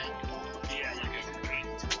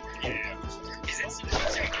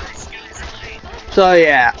 So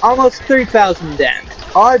yeah, almost 3,000 damage.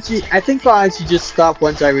 I think I'll actually just stop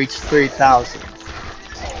once I reach 3,000.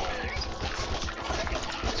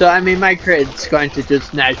 So I mean, my crit's going to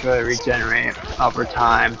just naturally regenerate over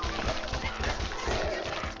time.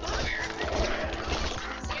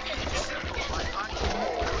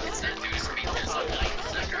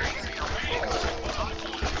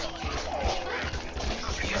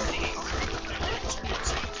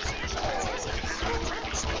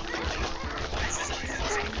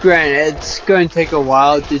 Granted, it's going to take a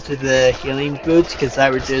while due to the healing boots, because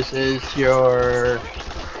that reduces your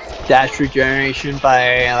dash regeneration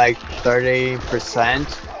by like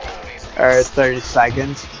 30% or 30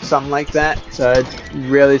 seconds, something like that. So it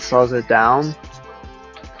really slows it down.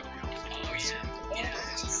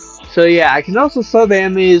 So yeah, I can also slow the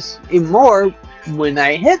enemies even more when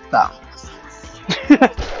I hit them.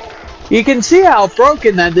 You can see how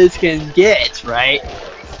broken that this can get, right?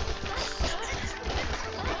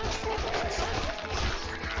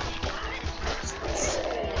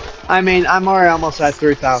 I mean, I'm already almost at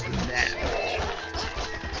 3,000 damage.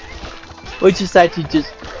 Which is actually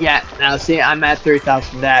just, yeah, now see, I'm at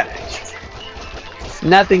 3,000 damage.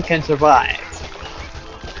 Nothing can survive.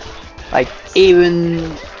 Like, even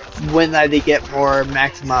when they get more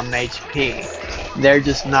maximum HP, they're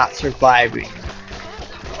just not surviving.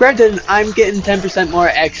 Granted, I'm getting 10% more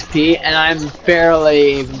XP, and I'm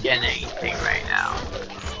barely even getting anything right now.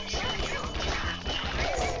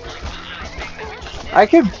 I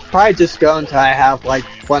could probably just go until I have like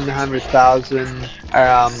 100,000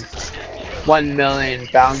 or 1 million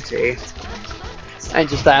bounty, and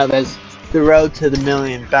just have as the road to the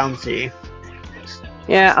million bounty.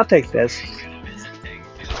 Yeah, I'll take this.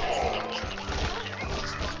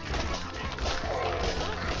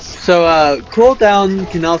 So cooldown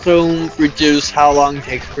can also reduce how long it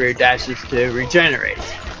takes for your dashes to regenerate.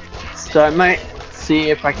 So I might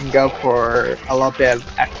see if I can go for a little bit of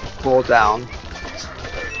extra cooldown.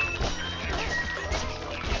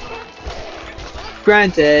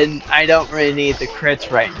 Granted, I don't really need the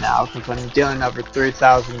crits right now because I'm dealing over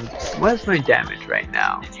 3,000. What is my damage right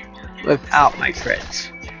now without my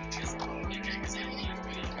crits?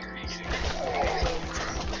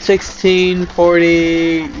 16,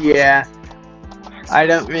 40, yeah. I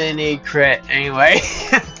don't really need crit anyway.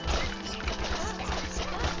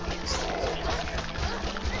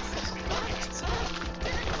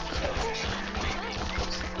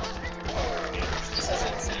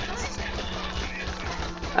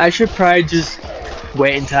 I should probably just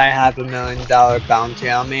wait until I have $1 million bounty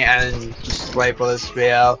on me and just label this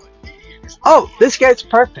video. Oh, this guy's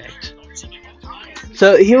perfect.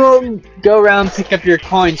 So he will go around and pick up your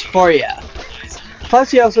coins for you. Plus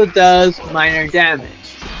he also does minor damage.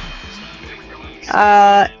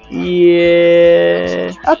 Yeah,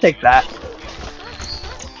 I'll take that.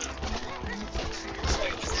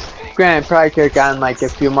 Granted, probably could have gotten like a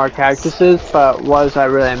few more cactuses, but what does that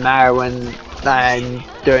really matter when I'm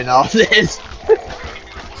doing all this?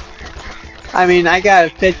 I mean, I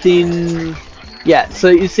got 15. Yeah, so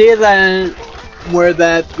you see that where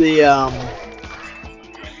that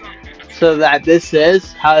so that this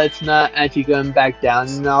is how it's not actually going back down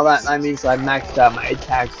and all that. That means I maxed out my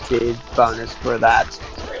attack speed bonus for that.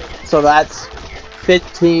 So that's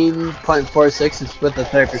 15.46 is with a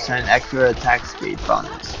 30% extra attack speed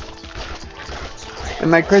bonus.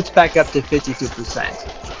 And my crit's back up to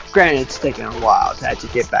 52%. Granted, it's taking a while to actually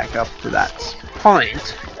get back up to that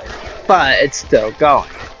point, but it's still going.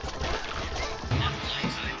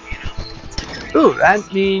 Ooh,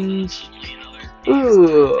 that means...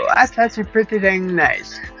 Ooh, that's actually pretty dang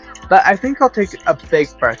nice. But I think I'll take a Big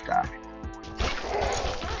Bertha.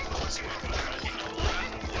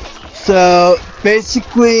 So,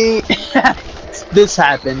 basically, this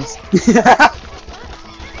happens.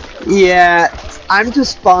 Yeah, I'm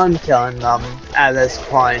just spawn killing them at this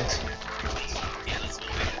point.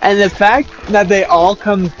 And the fact that they all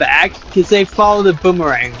come back, because they follow the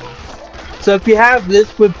boomerang. So if you have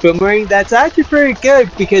this with boomerang, that's actually pretty good,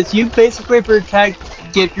 because you basically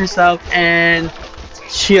give yourself an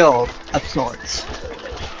shield of sorts.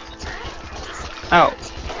 Oh.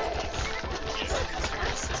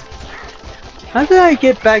 How did I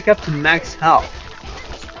get back up to max health?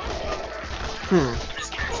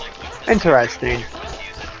 Interesting.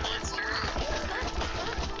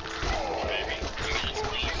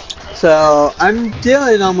 So, I'm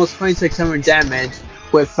dealing almost 2600 damage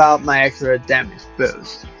without my extra damage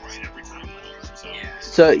boost.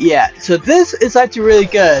 So yeah, so this is actually really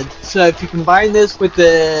good. So if you combine this with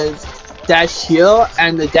the dash heal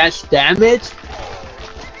and the dash damage,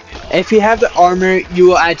 If you have the armor, you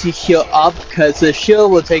will actually heal up because the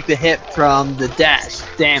shield will take the hit from the dash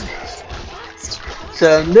damage.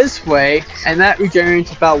 So in this way, and that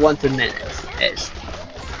regenerates about once a minute-ish.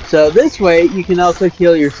 So this way, you can also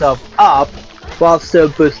heal yourself up while still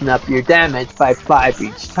boosting up your damage by 5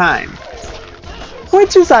 each time.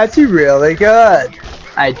 Which is actually really good,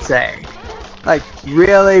 I'd say. Like,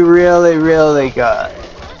 really, really, really good.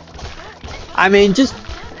 I mean,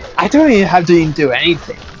 I don't even have to even do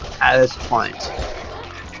anything at this point.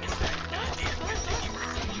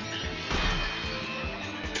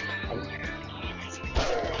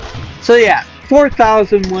 So yeah,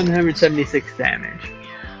 4,176 damage.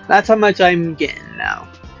 That's how much I'm getting now.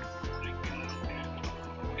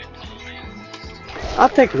 I'll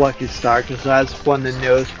take Lucky Star because that's one of the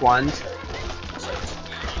newest ones.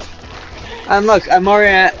 And look, I'm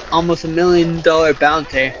already at almost $1 million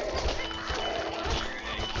bounty.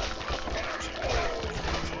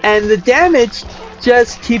 And the damage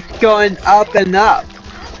just keeps going up and up.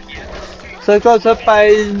 So it goes up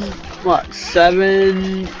by, what,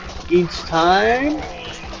 7 each time?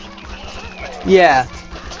 Yeah.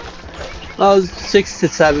 Well, 6 to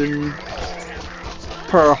 7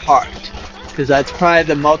 per heart. Because that's probably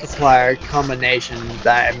the multiplier combination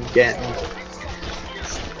that I'm getting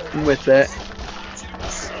with it.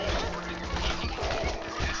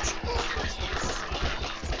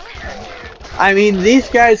 I mean, these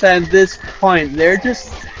guys at this point, they're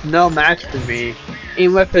just no match for me.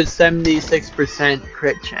 Even with a 76%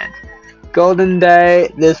 crit chance. Golden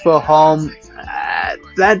Day, this will home.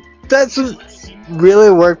 That doesn't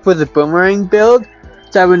really work for the boomerang build.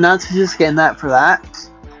 So I would not suggest getting that for that.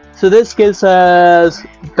 So this gives us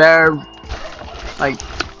better, like,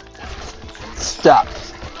 stuff.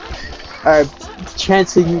 Or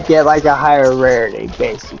chance to get like a higher rarity,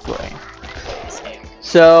 basically.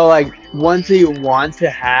 So like, ones that you want to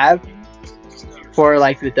have for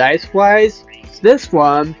like the dice wise, this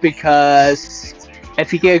one, because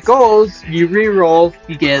if you get golds, you reroll,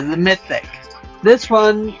 you get the mythic. This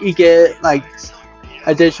one, you get like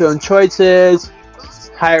additional choices,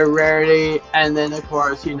 higher rarity, and then of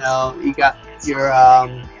course, you know, you got your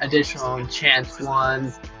additional chance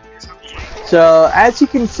one. So as you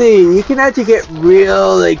can see, you can actually get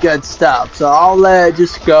really good stuff. So I'll let it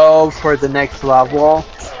just go for the next level.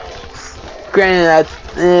 Granted, that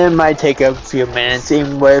it might take a few minutes,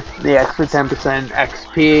 even with the extra 10%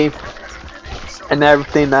 XP and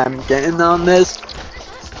everything that I'm getting on this.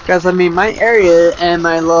 Because I mean, my area and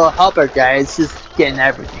my little helper guy is just getting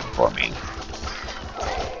everything for me.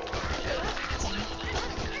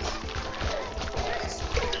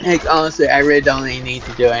 Like, honestly, I really don't even need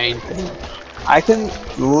to do anything. I can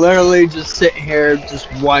literally just sit here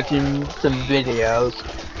just watching some videos.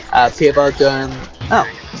 People doing... Oh.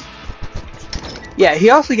 Yeah, he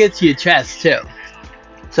also gets you a chest too.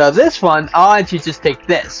 So this one, I'll actually just take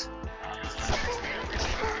this.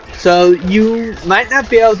 So you might not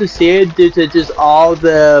be able to see it due to just all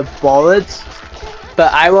the bullets.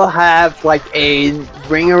 But I will have like a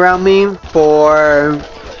ring around me for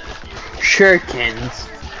shurikens.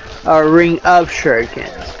 A ring of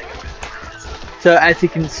shurikens. So as you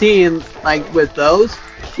can see, like with those,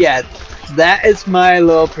 yeah, that is my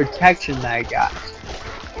little protection that I got.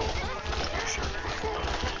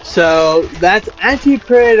 So that's actually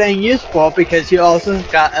pretty dang useful because you also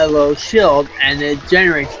got a little shield and it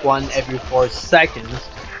generates one every 4 seconds.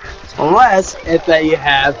 Unless if that you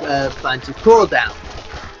have a bunch of cooldown.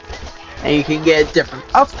 And you can get different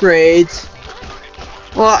upgrades.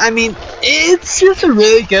 Well, I mean, it's just a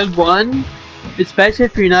really good one, especially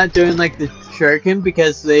if you're not doing like the shuriken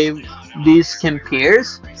because these can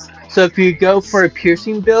pierce. So if you go for a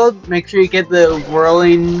piercing build, make sure you get the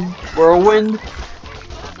whirlwind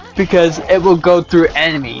because it will go through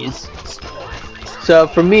enemies. So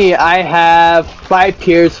for me, I have 5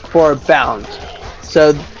 pierce for bounce.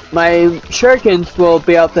 So my shurikens will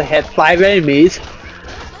be able to hit 5 enemies.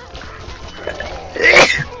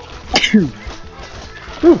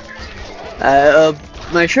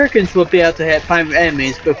 My shurikens will be able to hit 5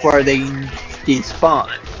 enemies before they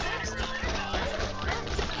despawn.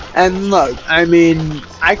 And look, I mean,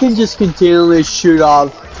 I can just continually shoot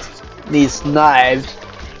off these knives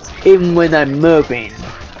even when I'm moving.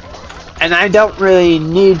 And I don't really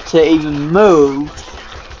need to even move.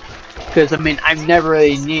 Because I mean, I've never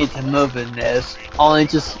really needed to move in this. Only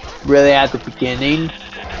just really at the beginning.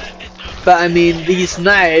 But I mean, these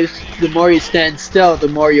knives, the more you stand still, the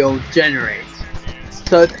more you'll generate.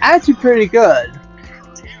 So it's actually pretty good.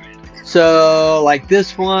 So, like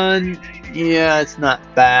this one, yeah, it's not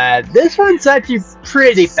bad. This one's actually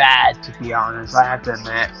pretty bad, to be honest, I have to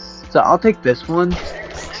admit. So I'll take this one.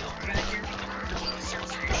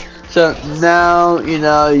 So now, you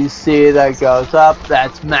know, you see that goes up,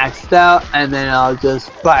 that's maxed out, and then I'll just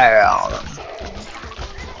fire all of them.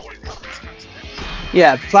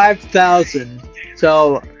 Yeah, 5,000.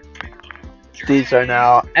 So these are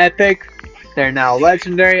now epic, they're now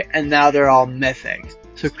legendary, and now they're all mythic.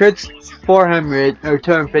 So crits 400 or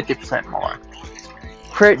 250% more.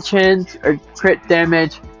 Crit chance or crit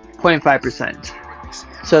damage 25%.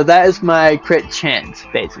 So that is my crit chance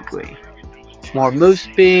basically. More move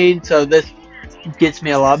speed, so this gets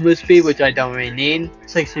me a lot of move speed, which I don't really need.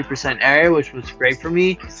 60% area, which was great for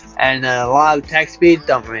me, and a lot of attack speed,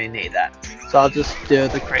 don't really need that. So I'll just do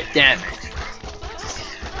the crit damage.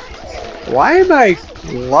 Why am I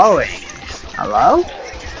glowing? Hello?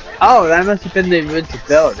 Oh, that must have been the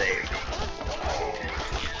invincibility.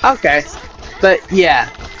 Okay, but yeah.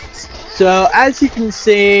 So as you can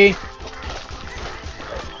see,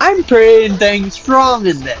 I'm pretty dang strong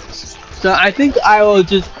in this. So I think I will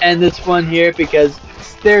just end this one here because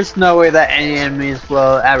there's no way that any enemies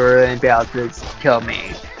will ever really be able to kill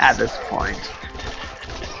me at this point.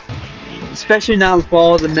 Especially now with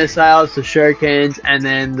all the missiles, the shurikens, and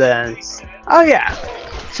then the... Oh yeah!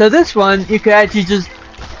 So this one, you could actually just...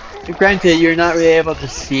 Granted, you're not really able to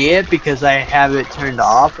see it because I have it turned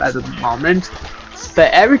off at the moment.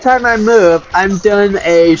 But every time I move, I'm doing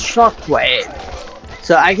a shockwave.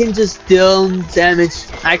 So I can just deal damage,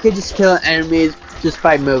 I can just kill enemies just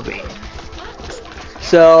by moving.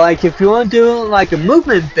 So like if you want to do like a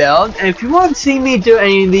movement build, and if you want to see me do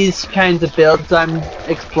any of these kinds of builds I'm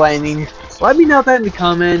explaining, let me know that in the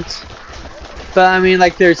comments. But I mean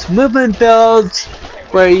like there's movement builds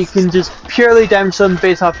where you can just purely damage them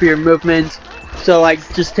based off of your movement. So like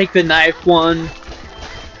just take the knife one,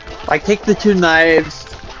 like take the two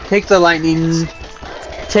knives, take the lightning,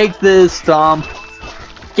 take the stomp,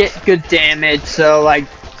 get good damage, so like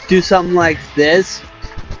do something like this,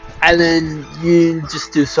 and then you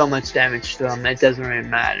just do so much damage to them, it doesn't really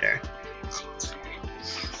matter.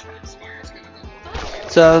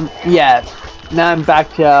 So yeah, now I'm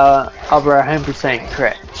back to over 100%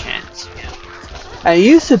 crit chance. And it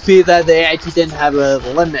used to be that they actually didn't have a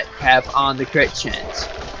limit cap on the crit chance,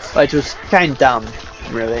 which was kind of dumb,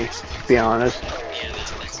 really, to be honest.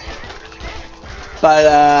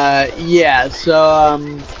 But yeah,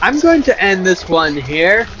 so I'm going to end this one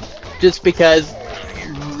here, just because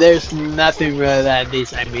there's nothing really that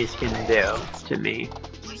these enemies can do to me.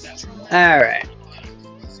 Alright.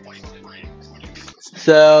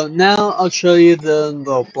 So now I'll show you the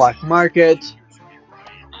little black market.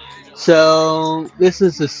 So this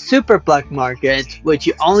is the super black market, which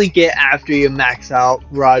you only get after you max out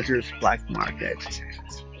Roger's black market.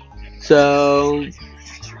 So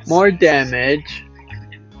more damage,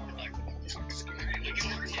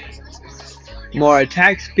 more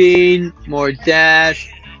attack speed, more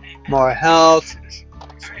dash, more health,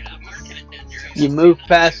 you move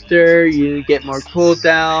faster, you get more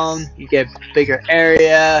cooldown, you get bigger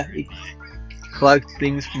area, you collect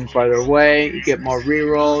things from farther away, you get more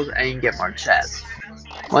rerolls, and you get more chests.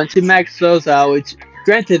 Once you max those out, which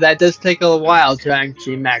granted that does take a while to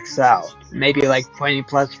actually max out, maybe like 20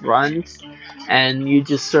 plus runs, and you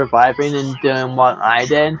just surviving and doing what I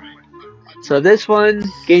did. So this one,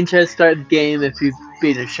 gain chest start the game if you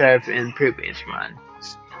beat a sheriff in previous run.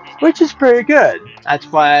 Which is pretty good. That's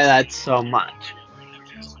why that's so much.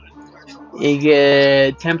 You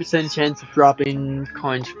get 10% chance of dropping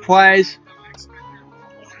coins twice.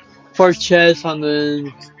 Fourth chest on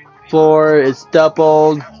the floor is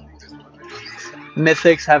doubled.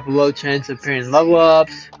 Mythics have a low chance of appearing level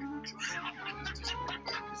ups.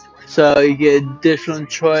 So you get additional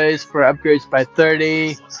choice for upgrades by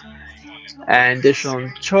 30. And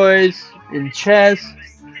additional choice in chess.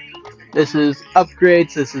 This is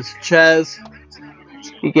upgrades, this is chess.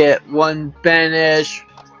 You get 1 banish,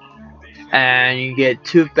 and you get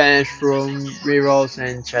 2 banish from rerolls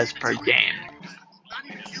and chess per game.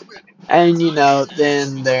 And you know,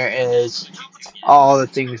 then there is all the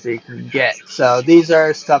things that you can get. So these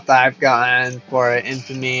are stuff that I've gotten for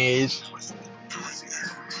Infamies.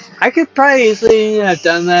 I could probably easily have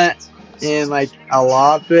done that in like a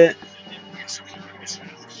lot of it.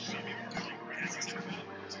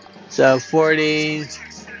 So 40,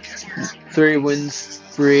 3 win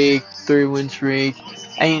streak, 3 win streak,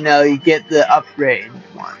 and you know you get the upgrade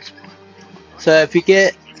ones. So if you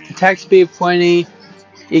get attack speed 20,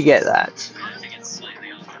 you get that.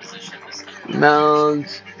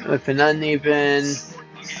 Mounts with an uneven,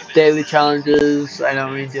 daily challenges, I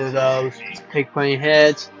don't really do those. Take 20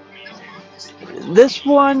 hits. This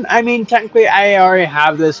one, I mean technically I already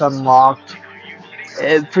have this unlocked.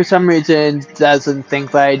 It, for some reason, doesn't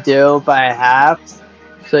think that I do, but I have.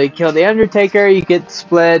 So you kill the Undertaker, you get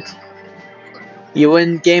split. You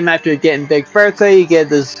win game after getting Big Bertha, you get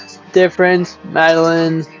this difference.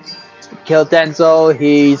 Madeline, kill Denzel,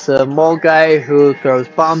 he's a mole guy who throws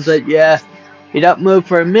bombs at you. You don't move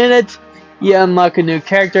for a minute, you unlock a new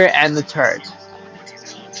character and the turret.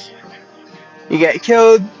 You get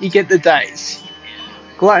killed, you get the dice.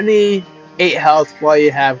 Gluttony, 8 health while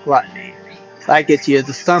you have Gluttony. That gets you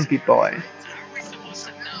the Stumpy Boy.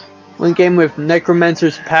 One game with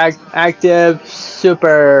Necromancer's Pact active,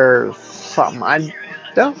 super something. I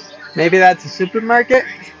don't. Maybe that's a supermarket.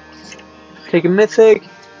 Take a mythic,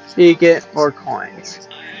 you get more coins.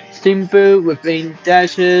 Steamboot with 8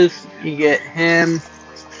 dashes, you get him.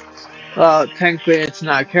 Well, technically it's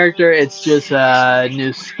not a character, it's just a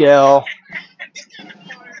new skill.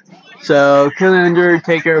 So, killing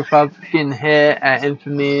Undertaker without getting hit at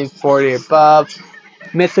Infamy 40 above.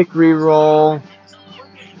 Mythic reroll.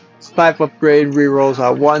 5 upgrade rerolls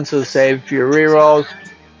at once, so save your rerolls.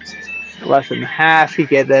 Less than half, you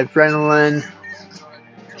get the Adrenaline.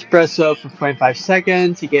 Espresso for 25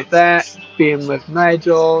 seconds, you get that. Beam with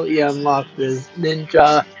Nigel, you unlock this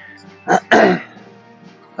Ninja.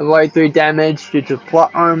 Avoid 3 damage due to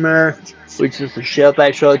plot armor, which is the shield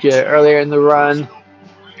I showed you earlier in the run.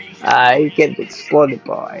 You get the Exploded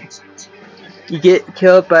Boy. You get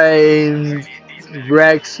killed by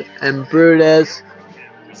Rex and Brutus.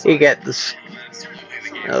 You get those.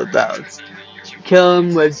 Kill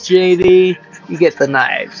him with JD. You get the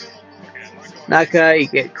knives. Naka, you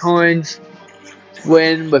get coins.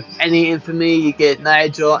 Win with any infamy, you get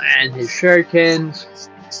Nigel and his shurikens.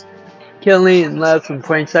 Killing in less than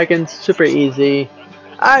 20 seconds, super easy.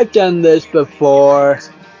 I've done this before.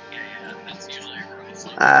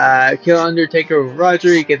 Kill Undertaker with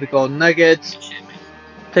Roger, you get the gold nuggets.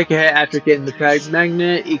 Take a hit after getting the Drag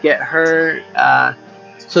Magnet, you get hurt.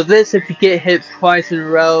 So this, if you get hit twice in a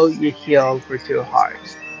row, you heal for 2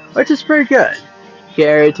 hearts. Which is pretty good.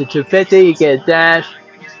 Get to 250, you get a dash.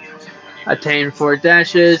 Attain 4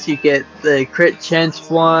 dashes, you get the crit chance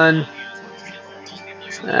 1.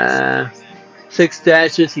 6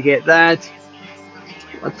 dashes, you get that.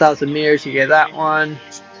 1,000 meters, you get that one.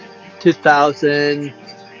 2,000.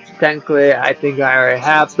 Technically, I think I already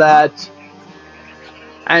have that.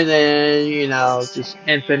 And then, you know, just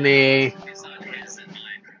infamy.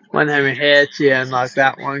 100 hits, you unlock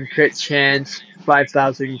that one. Crit chance,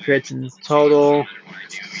 5,000 crits in total.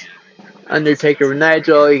 Undertaker with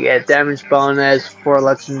Nigel, you get damage bonus. 4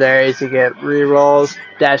 legendaries, you get rerolls.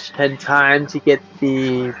 Dash 10 times, you get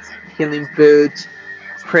the healing boots.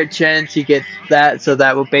 Crit chance, you get that, so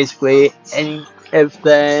that will basically, if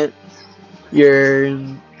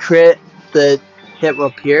your crit, the hit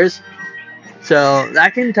will pierce. So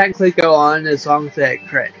that can technically go on as long as it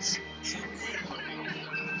crits.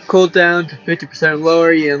 Cooldown to 50%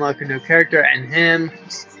 lower, you unlock a new character and him.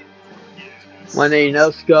 180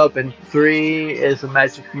 no scope and 3 is a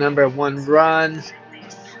magic number of 1 run.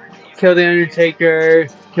 Kill the Undertaker,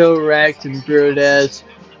 kill Rex and Brutus.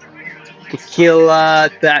 Tequila,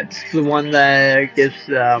 that's the one that gives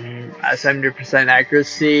a 70%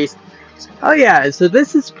 accuracy. Oh yeah, so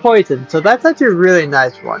this is poison, so that's actually a really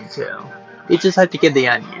nice one too. You just have to get the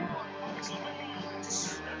onion.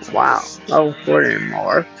 Wow, level 40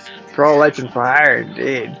 more. Pro Legend for hire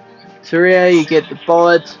indeed. Surya, you get the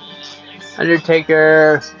bullet.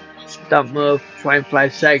 Undertaker, don't move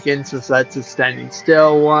 25 seconds, so that's a standing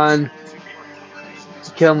still one.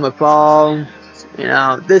 Kill him with all. You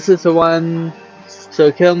know, this is the one. So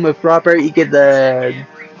kill him with Robert, you get the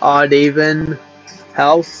odd even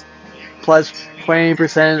health, plus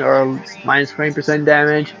 20% or minus 20%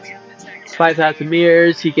 damage. 5,000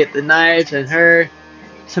 meters, you get the knives and her.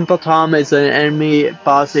 Simple Tom is an enemy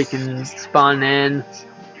boss that can spawn in.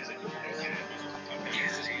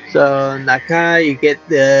 So Naka, you get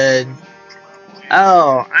the.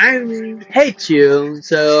 Oh, I hate you.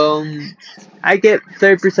 So I get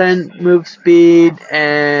 30% move speed,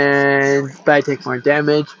 but I take more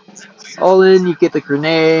damage. Olin, you get the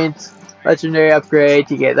grenades. Legendary upgrade,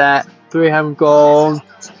 you get that. 300 gold,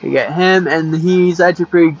 you get him, and he's actually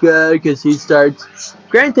pretty good because he starts.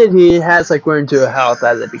 Granted, he has like 1 or 2 health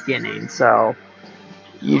at the beginning, so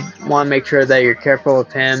you want to make sure that you're careful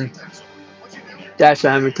with him. Dash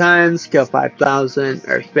 100 times, kill 5,000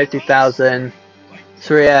 or 50,000.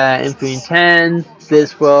 Surya Infinite 10.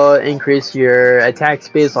 This will increase your attack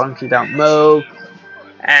speed as long as you don't move.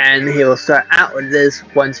 And he will start out with this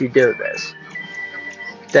once you do this.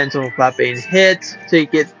 Dental without being hit. So you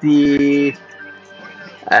get the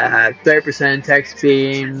 30% attack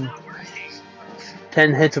speed.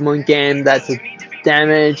 10 hits in 1 game. That's a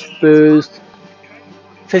damage boost.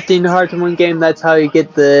 15 hearts in one game. That's how you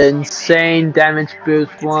get the insane damage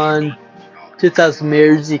boost one. 2,000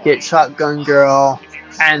 meters, you get Shotgun Girl,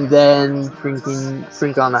 and then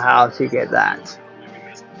Sprinkle on the House, you get that.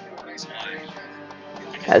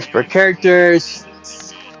 As for characters,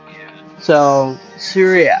 so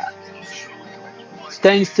Surya.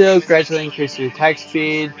 Staying still gradually increases your attack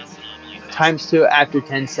speed, times 2 after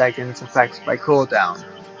 10 seconds, affects by cooldown.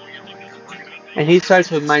 And he starts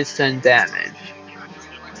with -10 damage.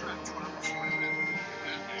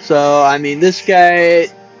 So, I mean, this guy,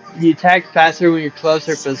 you attack faster when you're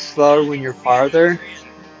closer, but slower when you're farther.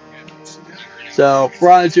 So,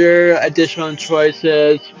 Roger, additional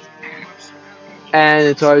choices, and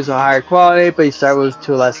it's always a higher quality, but you start with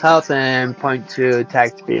 2 less health and 0.2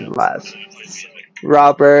 attack speed less.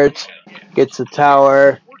 Robert gets a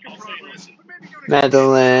tower.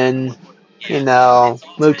 Madeline,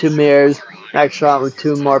 move 2 mirrors. Next round with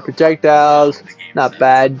 2 more projectiles. Not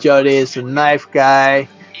bad. Jody is the knife guy.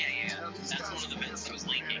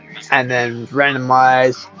 And then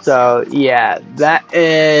randomize. So yeah, that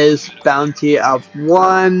is Bounty of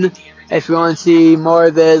 1. If you want to see more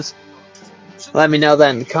of this, let me know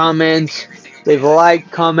that in the comments. Leave a like,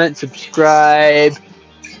 comment, subscribe.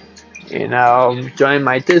 Join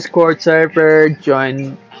my Discord server.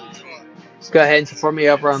 Go ahead and support me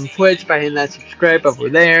over on Twitch by hitting that subscribe over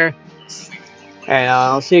there. And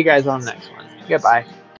I'll see you guys on the next one. Goodbye.